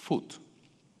 foot.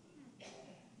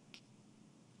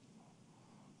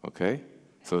 Okay?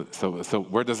 So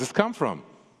where does this come from?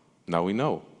 Now we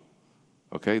know.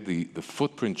 Okay? The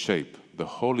footprint shape, the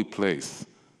holy place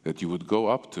that you would go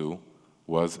up to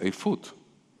was a foot.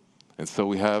 And so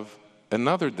we have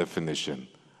another definition,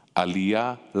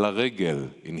 aliyah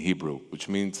laregel in Hebrew, which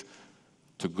means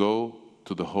to go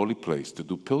to the holy place, to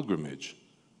do pilgrimage.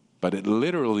 But it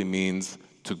literally means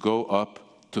to go up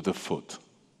to the foot.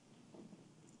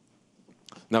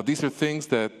 Now, these are things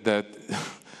that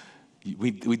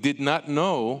we did not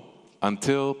know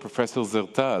until Professor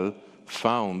Zertal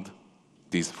found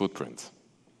these footprints.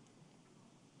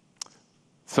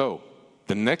 So,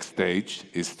 the next stage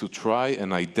is to try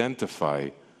and identify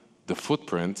the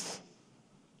footprints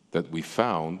that we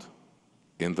found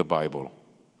in the Bible.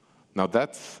 Now,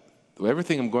 that's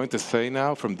everything I'm going to say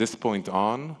now from this point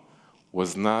on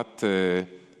was not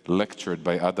lectured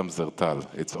by Adam Zertal.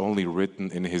 It's only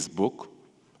written in his book.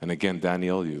 And again,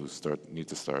 Daniel, you need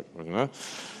to start.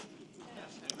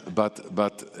 But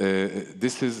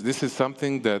this is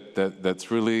something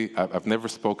that's really, I've never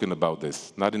spoken about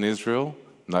this. Not in Israel,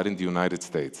 not in the United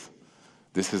States.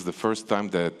 This is the first time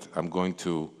that I'm going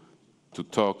to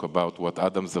talk about what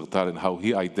Adam Zertal and how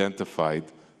he identified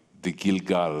the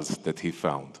Gilgals that he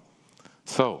found.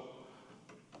 So,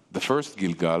 the first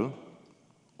Gilgal,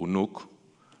 Unuk,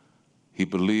 he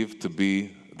believed to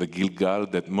be the Gilgal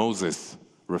that Moses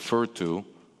referred to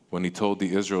when he told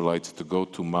the Israelites to go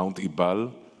to Mount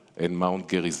Ebal and Mount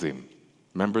Gerizim.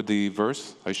 Remember the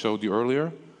verse I showed you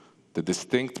earlier? The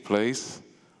distinct place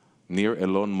near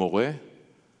Elon Moreh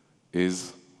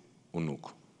is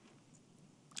Unuk.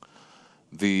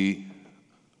 The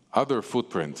other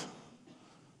footprint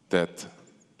that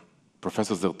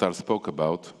Professor Zertal spoke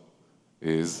about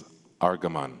is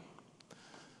Argaman.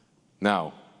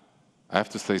 Now, I have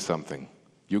to say something.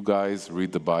 You guys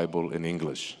read the Bible in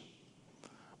English,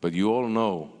 but you all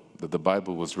know that the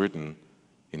Bible was written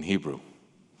in Hebrew.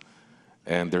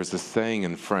 And there's a saying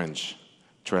in French,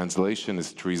 translation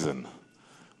is treason,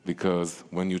 because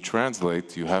when you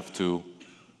translate, you have to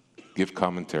give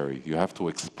commentary, you have to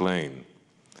explain.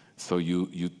 So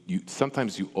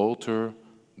sometimes you alter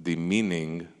the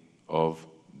meaning of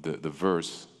the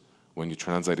verse when you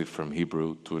translate it from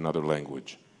Hebrew to another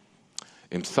language.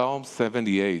 In Psalm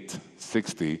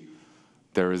 78:60,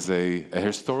 there is a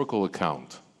historical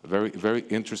account, a very, very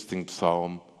interesting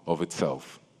psalm of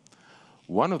itself.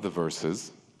 One of the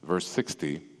verses, verse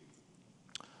 60,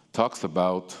 talks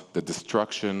about the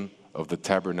destruction of the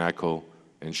tabernacle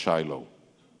in Shiloh.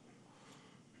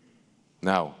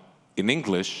 Now, in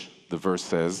English, the verse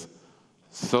says,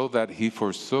 so that he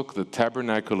forsook the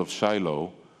tabernacle of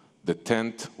Shiloh, the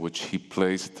tent which he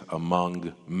placed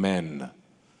among men.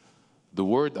 The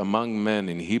word among men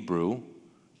in Hebrew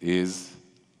is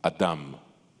Adam.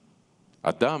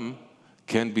 Adam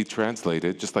can be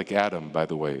translated, just like Adam, by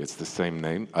the way, it's the same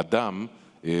name. Adam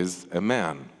is a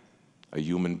man, a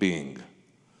human being.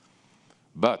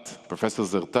 But Professor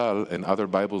Zertal and other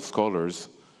Bible scholars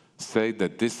say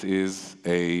that this is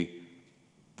a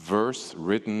verse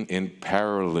written in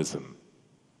parallelism,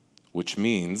 which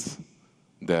means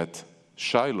that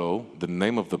Shiloh, the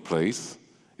name of the place,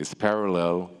 is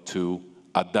parallel to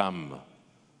Adam,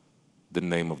 the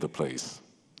name of the place.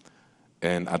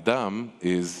 And Adam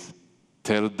is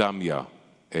Tel Damya,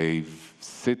 a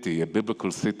city, a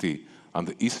biblical city on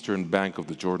the eastern bank of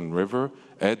the Jordan River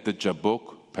at the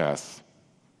Jabbok Pass.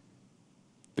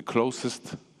 The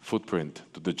closest footprint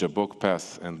to the Jabbok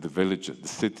Pass and the village, the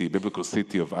city, biblical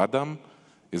city of Adam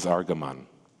is Argaman.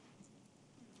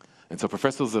 And so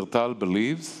Professor Zertal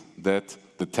believes that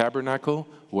the tabernacle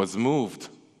was moved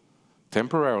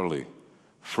temporarily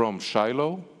from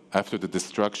Shiloh after the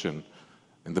destruction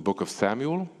in the book of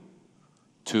Samuel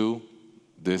to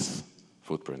this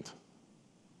footprint.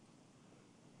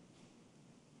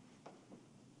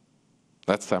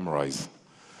 Let's summarize.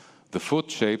 The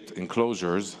foot-shaped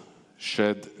enclosures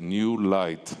shed new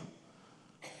light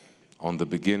on the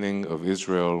beginning of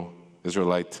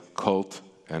Israelite cult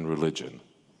and religion.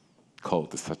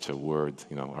 Cult is such a word,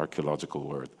 archaeological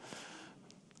word.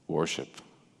 Worship.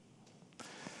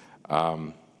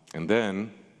 And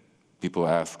then people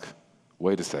ask,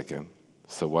 wait a second,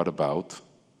 so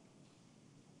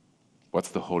what's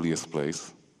the holiest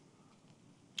place?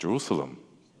 Jerusalem.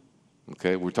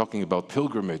 Okay, we're talking about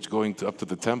pilgrimage, going up to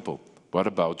the temple. What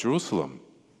about Jerusalem?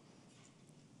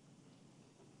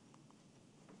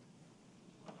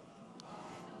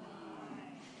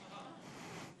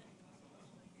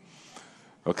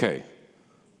 Okay.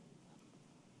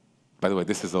 By the way,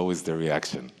 this is always the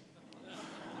reaction.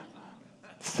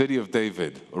 City of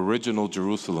David, original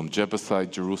Jerusalem,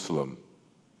 Jebusite Jerusalem,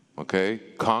 okay,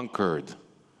 conquered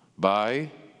by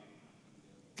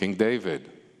King David.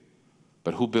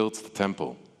 But who builds the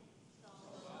temple?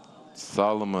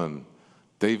 Solomon.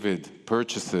 David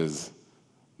purchases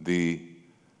the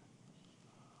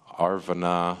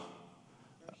Arvana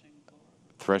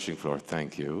threshing floor,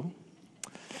 thank you.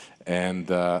 And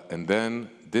then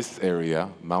this area,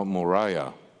 Mount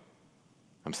Moriah.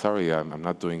 I'm sorry, I'm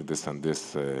not doing this on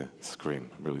this screen.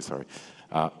 I'm really sorry.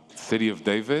 City of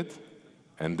David,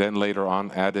 and then later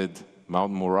on added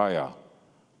Mount Moriah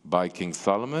by King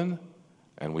Solomon,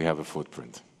 and we have a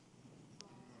footprint.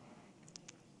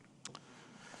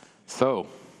 So,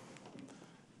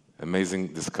 amazing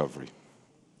discovery.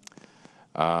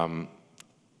 I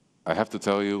have to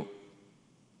tell you,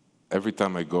 every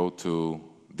time I go to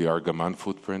the Argaman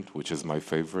footprint, which is my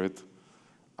favorite,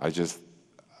 I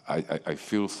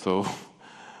feel so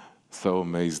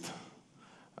amazed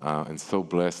and so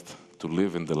blessed to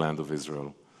live in the land of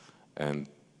Israel and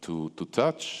to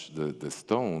touch the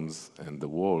stones and the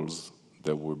walls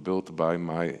that were built by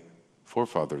my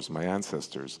forefathers, my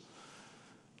ancestors,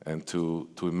 and to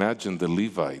imagine the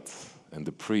Levites and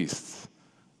the priests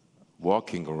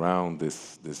walking around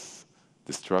this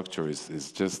structure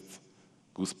is just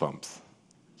goosebumps,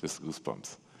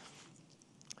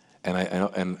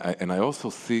 And I also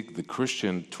see the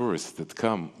Christian tourists that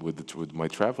come with my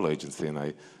travel agency,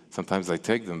 and sometimes I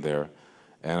take them there.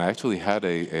 And I actually had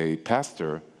a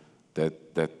pastor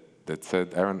that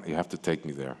said, Aaron, you have to take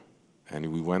me there.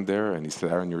 And we went there, and he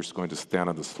said, Aaron, you're just going to stand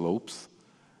on the slopes.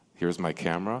 Here's my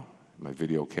camera, my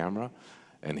video camera.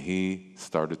 And he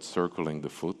started circling the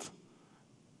foot.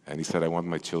 And he said, I want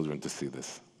my children to see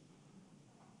this.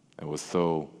 It was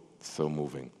so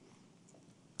moving.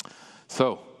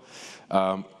 So,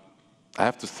 I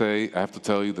have to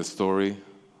tell you the story.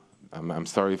 I'm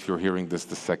sorry if you're hearing this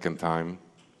the second time,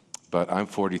 but I'm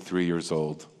 43 years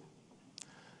old.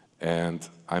 And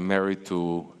I'm married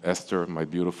to Esther, my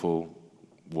beautiful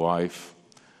wife,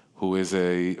 who is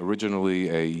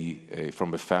originally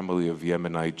from a family of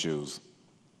Yemenite Jews.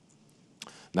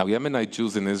 Now, Yemenite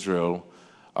Jews in Israel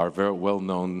are very well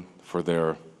known for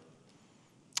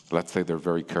let's say they're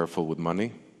very careful with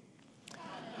money.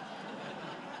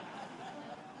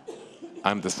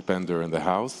 I'm the spender in the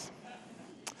house.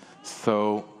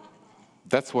 So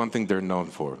that's one thing they're known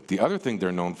for. The other thing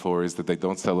they're known for is that they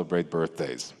don't celebrate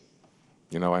birthdays.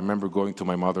 You know, I remember going to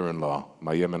my mother-in-law,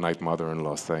 my Yemenite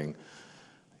mother-in-law, saying,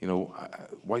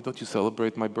 why don't you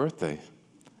celebrate my birthday?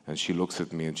 And she looks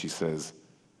at me and she says,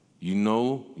 you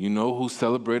know who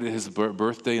celebrated his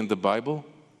birthday in the Bible?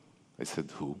 I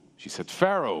said, who? She said,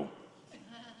 Pharaoh.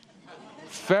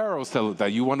 Pharaoh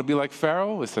celebrated. You want to be like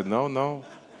Pharaoh? I said, no.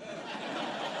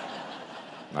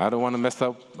 I don't want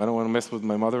to mess with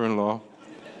my mother-in-law.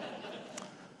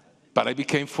 But I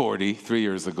became 40 3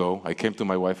 years ago. I came to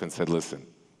my wife and said, listen,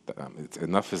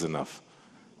 enough is enough.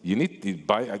 You need to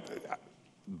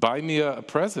buy me a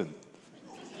present.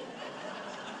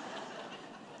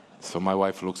 So my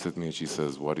wife looks at me and she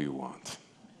says, what do you want?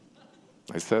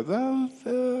 I said,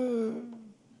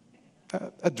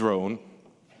 a drone.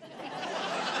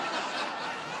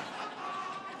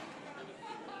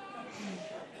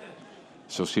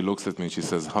 So she looks at me and she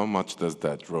says, how much does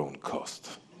that drone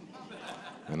cost?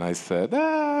 And I said,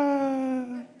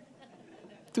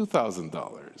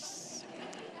 $2,000.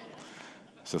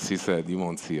 So she said, you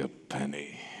won't see a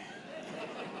penny.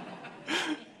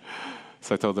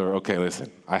 So I told her, okay,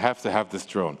 listen, I have to have this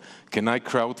drone. Can I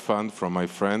crowdfund from my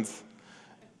friends?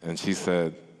 And she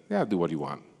said, yeah, do what you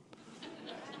want.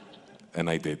 And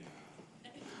I did.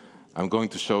 I'm going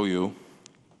to show you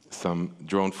some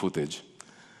drone footage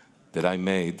that I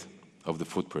made of the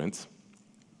footprints.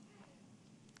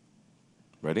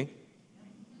 Ready?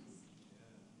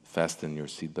 Fasten your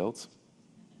seatbelts.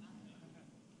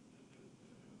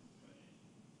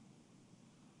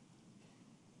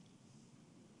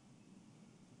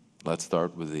 Let's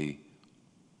start with the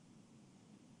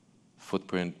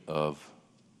footprint of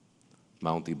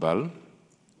Mount Ebal.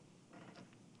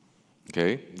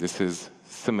 Okay, this is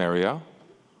Samaria.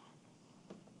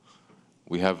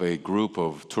 We have a group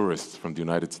of tourists from the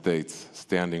United States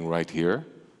standing right here.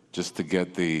 just to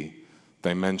get the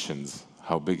dimensions,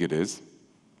 how big it is.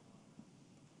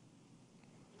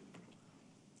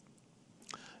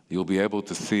 You'll be able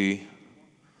to see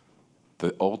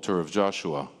the altar of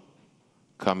Joshua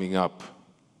coming up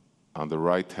on the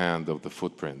right hand of the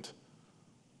footprint.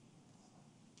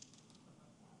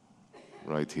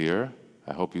 Right here.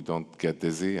 I hope you don't get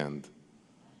dizzy and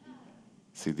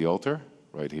see the altar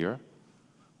right here.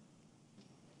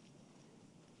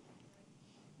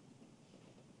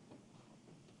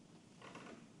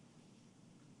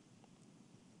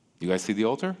 You guys see the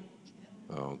altar?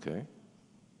 Oh, okay.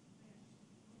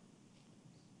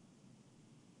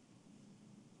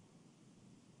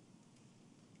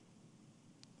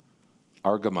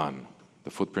 Argaman,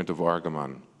 the footprint of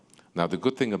Argaman. Now, the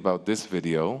good thing about this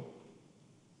video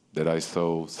that I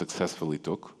so successfully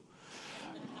took.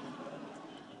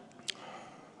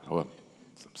 Oh, I'm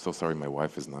so sorry my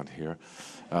wife is not here.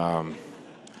 Uh-oh.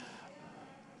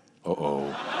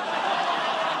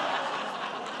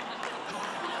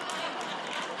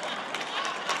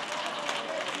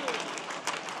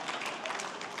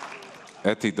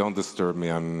 Etty, don't disturb me.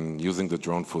 I'm using the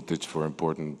drone footage for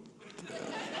important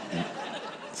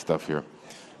stuff here.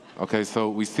 Okay, so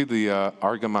we see the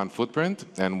Argaman footprint,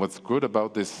 and what's good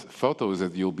about this photo is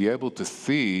that you'll be able to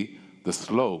see the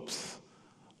slopes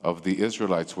of the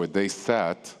Israelites where they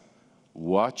sat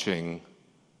watching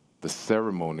the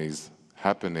ceremonies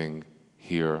happening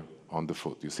here on the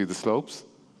foot. You see the slopes?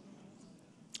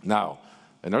 Now,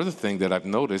 another thing that I've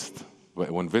noticed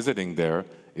when visiting there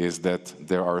is that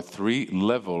there are 3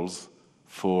 levels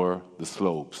for the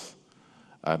slopes.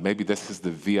 Maybe this is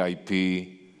the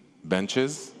VIP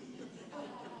benches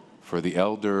for the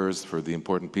elders, for the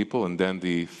important people, and then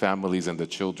the families and the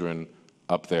children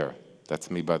up there.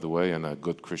 That's me, by the way, and a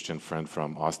good Christian friend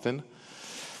from Austin.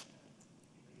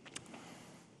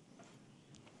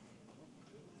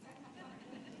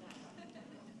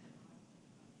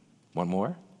 Want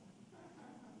more?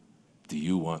 Do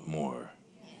you want more?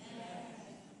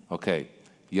 Okay,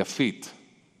 Yafit,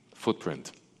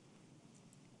 footprint.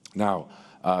 Now,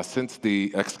 since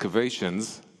the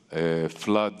excavations,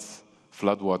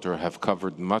 floodwater have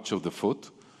covered much of the foot,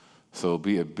 so it'll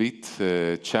be a bit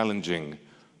challenging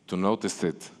to notice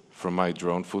it from my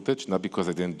drone footage, not because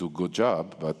I didn't do a good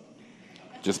job, but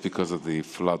just because of the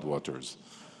floodwaters.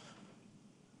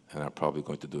 And I'm probably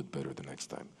going to do it better the next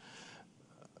time.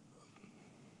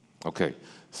 Okay,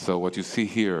 so what you see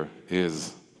here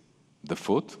is the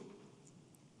foot.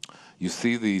 You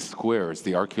see the squares,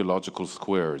 the archaeological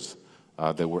squares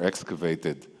that were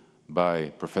excavated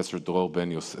by Dr. Dror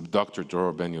Ben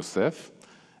Yosef,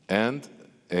 and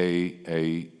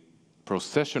a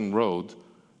procession road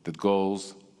that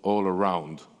goes all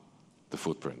around the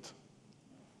footprint.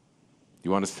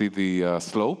 You want to see the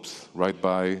slopes right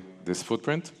by this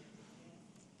footprint?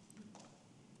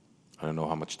 I don't know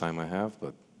how much time I have,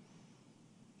 but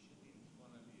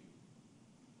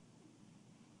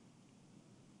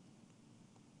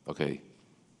okay,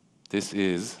 this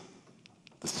is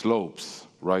the slopes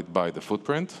right by the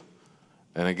footprint.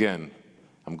 And again,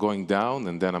 I'm going down,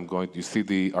 and then you see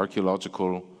the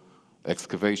archaeological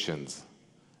excavations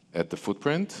at the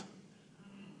footprint.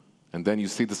 And then you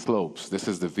see the slopes. This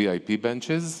is the VIP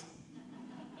benches.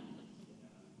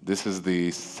 This is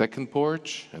the second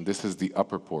porch, and this is the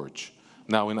upper porch.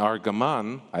 Now, in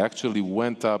Argaman, I actually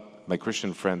went up. My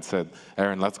Christian friend said,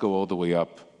 Aaron, let's go all the way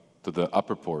up to the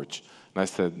upper porch. And I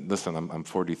said, listen, I'm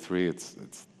 43, it's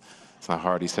not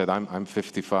hard. He said, I'm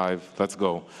 55, let's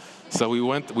go. So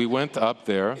we went up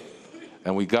there,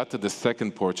 and we got to the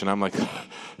second porch, and I'm like,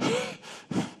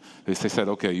 they said,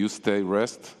 okay, you stay,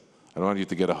 rest. I don't want you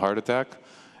to get a heart attack.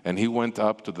 And he went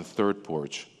up to the third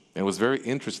porch. And it was very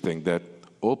interesting that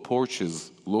all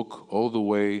porches look all the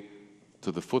way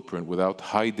to the footprint without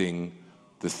hiding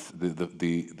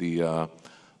the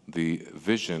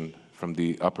vision from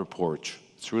the upper porch.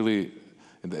 It's really,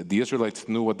 the Israelites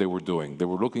knew what they were doing. They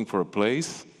were looking for a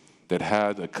place that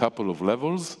had a couple of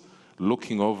levels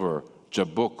looking over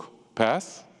Jabbok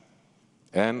Pass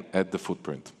and at the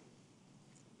footprint.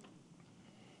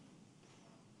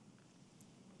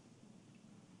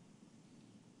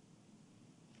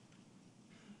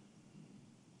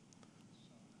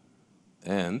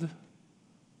 And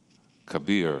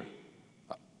Kabir,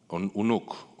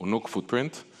 Unuk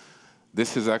footprint.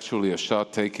 This is actually a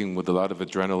shot taken with a lot of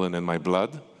adrenaline in my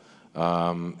blood.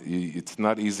 It's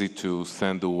not easy to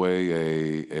send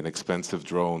away an expensive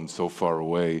drone so far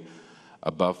away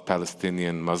above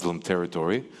Palestinian Muslim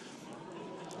territory.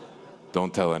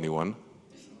 Don't tell anyone.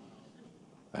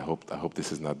 I hope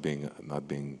this is not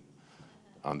being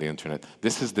on the internet.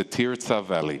 This is the Tirza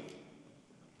Valley.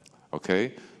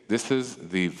 Okay? This is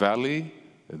the valley,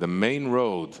 the main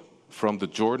road from the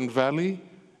Jordan Valley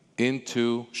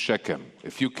into Shechem.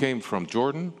 If you came from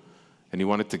Jordan and you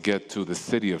wanted to get to the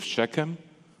city of Shechem,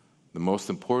 the most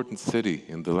important city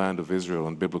in the land of Israel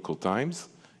in biblical times,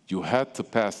 you had to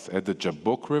pass at the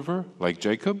Jabbok River, like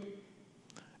Jacob,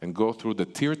 and go through the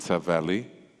Tirzah Valley,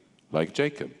 like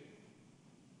Jacob.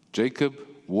 Jacob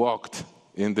walked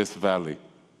in this valley.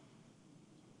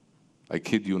 I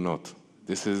kid you not.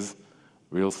 This is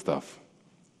real stuff.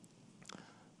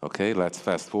 Okay, let's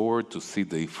fast forward to see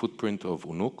the footprint of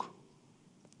Unuk.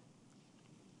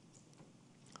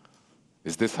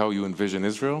 Is this how you envision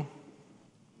Israel?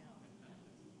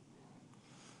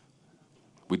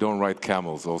 We don't ride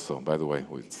camels also, by the way.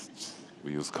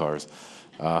 We use cars.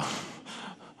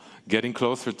 Getting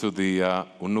closer to the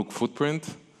Unuk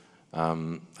footprint,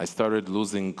 I started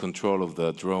losing control of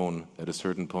the drone at a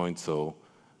certain point, so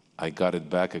I got it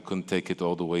back. I couldn't take it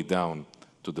all the way down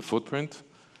to the footprint.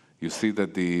 You see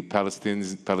that the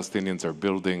Palestinians are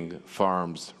building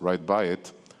farms right by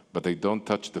it, but they don't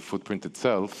touch the footprint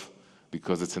itself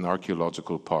because it's an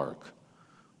archaeological park.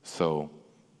 So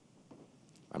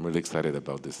I'm really excited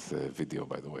about this video,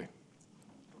 by the way.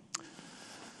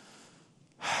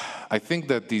 I think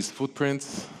that these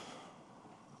footprints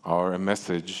are a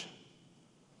message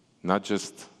not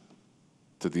just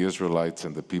to the Israelites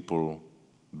and the people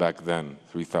back then,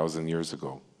 3,000 years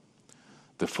ago.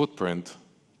 The footprint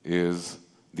is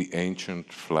the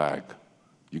ancient flag.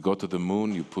 You go to the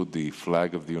moon, you put the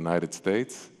flag of the United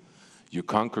States. You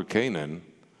conquer Canaan,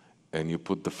 and you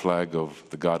put the flag of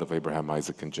the God of Abraham,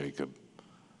 Isaac, and Jacob.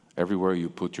 Everywhere you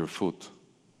put your foot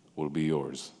will be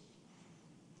yours.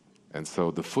 And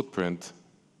so the footprint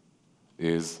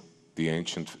is the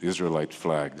ancient Israelite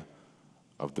flag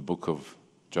of the book of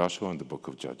Joshua and the book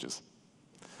of Judges.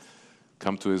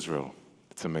 Come to Israel.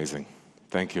 It's amazing.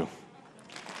 Thank you.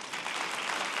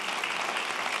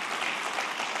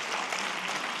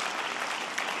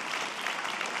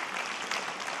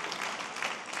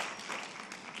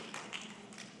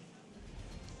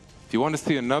 If you want to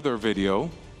see another video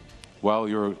while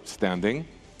you're standing,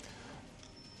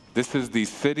 this is the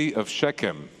city of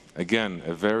Shechem. Again,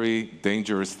 a very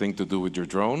dangerous thing to do with your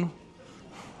drone,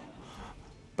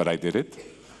 but I did it.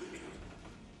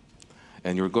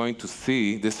 And you're going to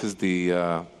see, this is the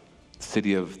Arab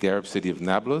city of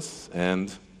Nablus,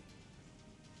 and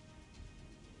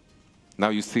now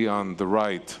you see on the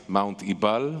right Mount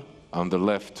Ebal, on the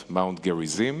left Mount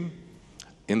Gerizim,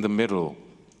 in the middle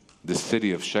the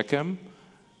city of Shechem,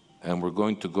 and we're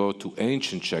going to go to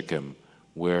ancient Shechem,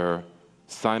 where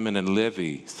Simon and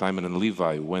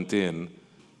Levi went in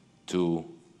to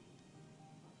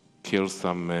kill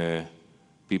some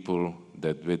people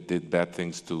that did bad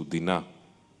things to Dinah.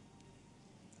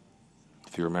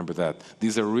 If you remember that.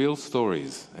 These are real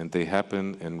stories, and they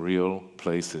happen in real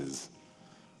places.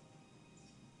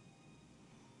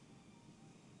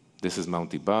 This is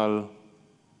Mount Ebal.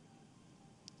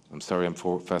 I'm sorry, I'm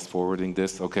fast-forwarding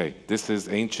this. Okay, this is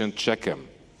ancient Shechem.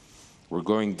 We're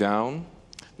going down.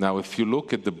 Now, if you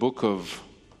look at the book of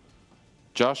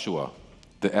Joshua,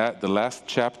 the last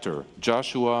chapter,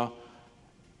 Joshua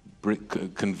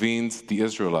convenes the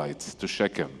Israelites to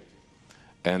Shechem.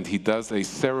 And he does a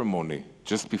ceremony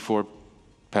just before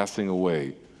passing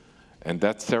away. And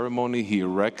that ceremony, he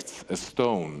erects a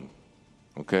stone.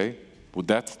 Okay? Would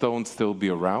that stone still be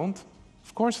around?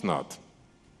 Of course not.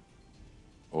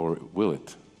 Or will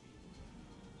it?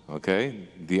 Okay?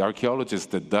 The archaeologists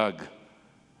that dug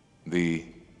the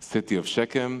city of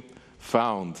Shechem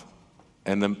found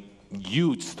a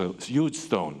huge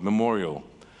stone memorial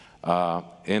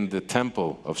in the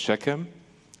temple of Shechem,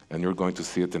 and you're going to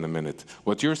see it in a minute.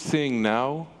 What you're seeing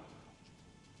now,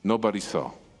 nobody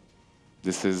saw.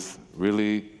 This is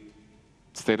really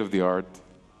state-of-the-art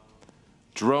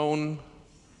drone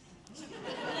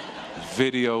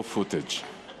video footage.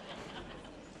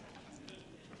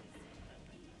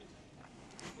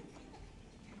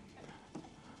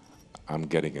 I'm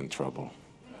getting in trouble.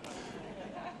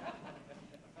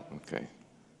 Okay.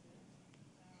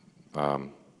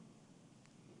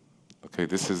 Okay,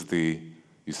 this is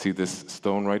you see this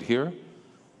stone right here?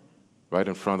 Right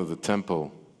in front of the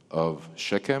temple of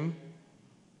Shechem.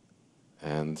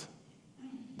 And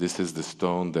this is the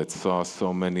stone that saw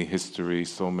so many histories,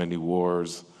 so many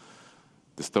wars.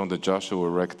 The stone that Joshua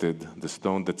erected, the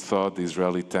stone that saw the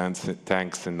Israeli tanks in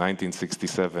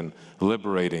 1967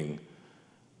 liberating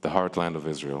the heartland of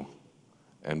Israel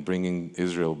and bringing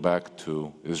Israel back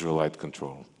to Israelite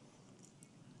control.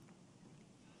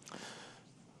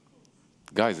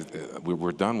 Guys,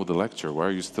 we're done with the lecture. Why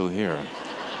are you still here?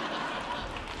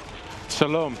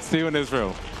 Shalom. See you in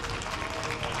Israel.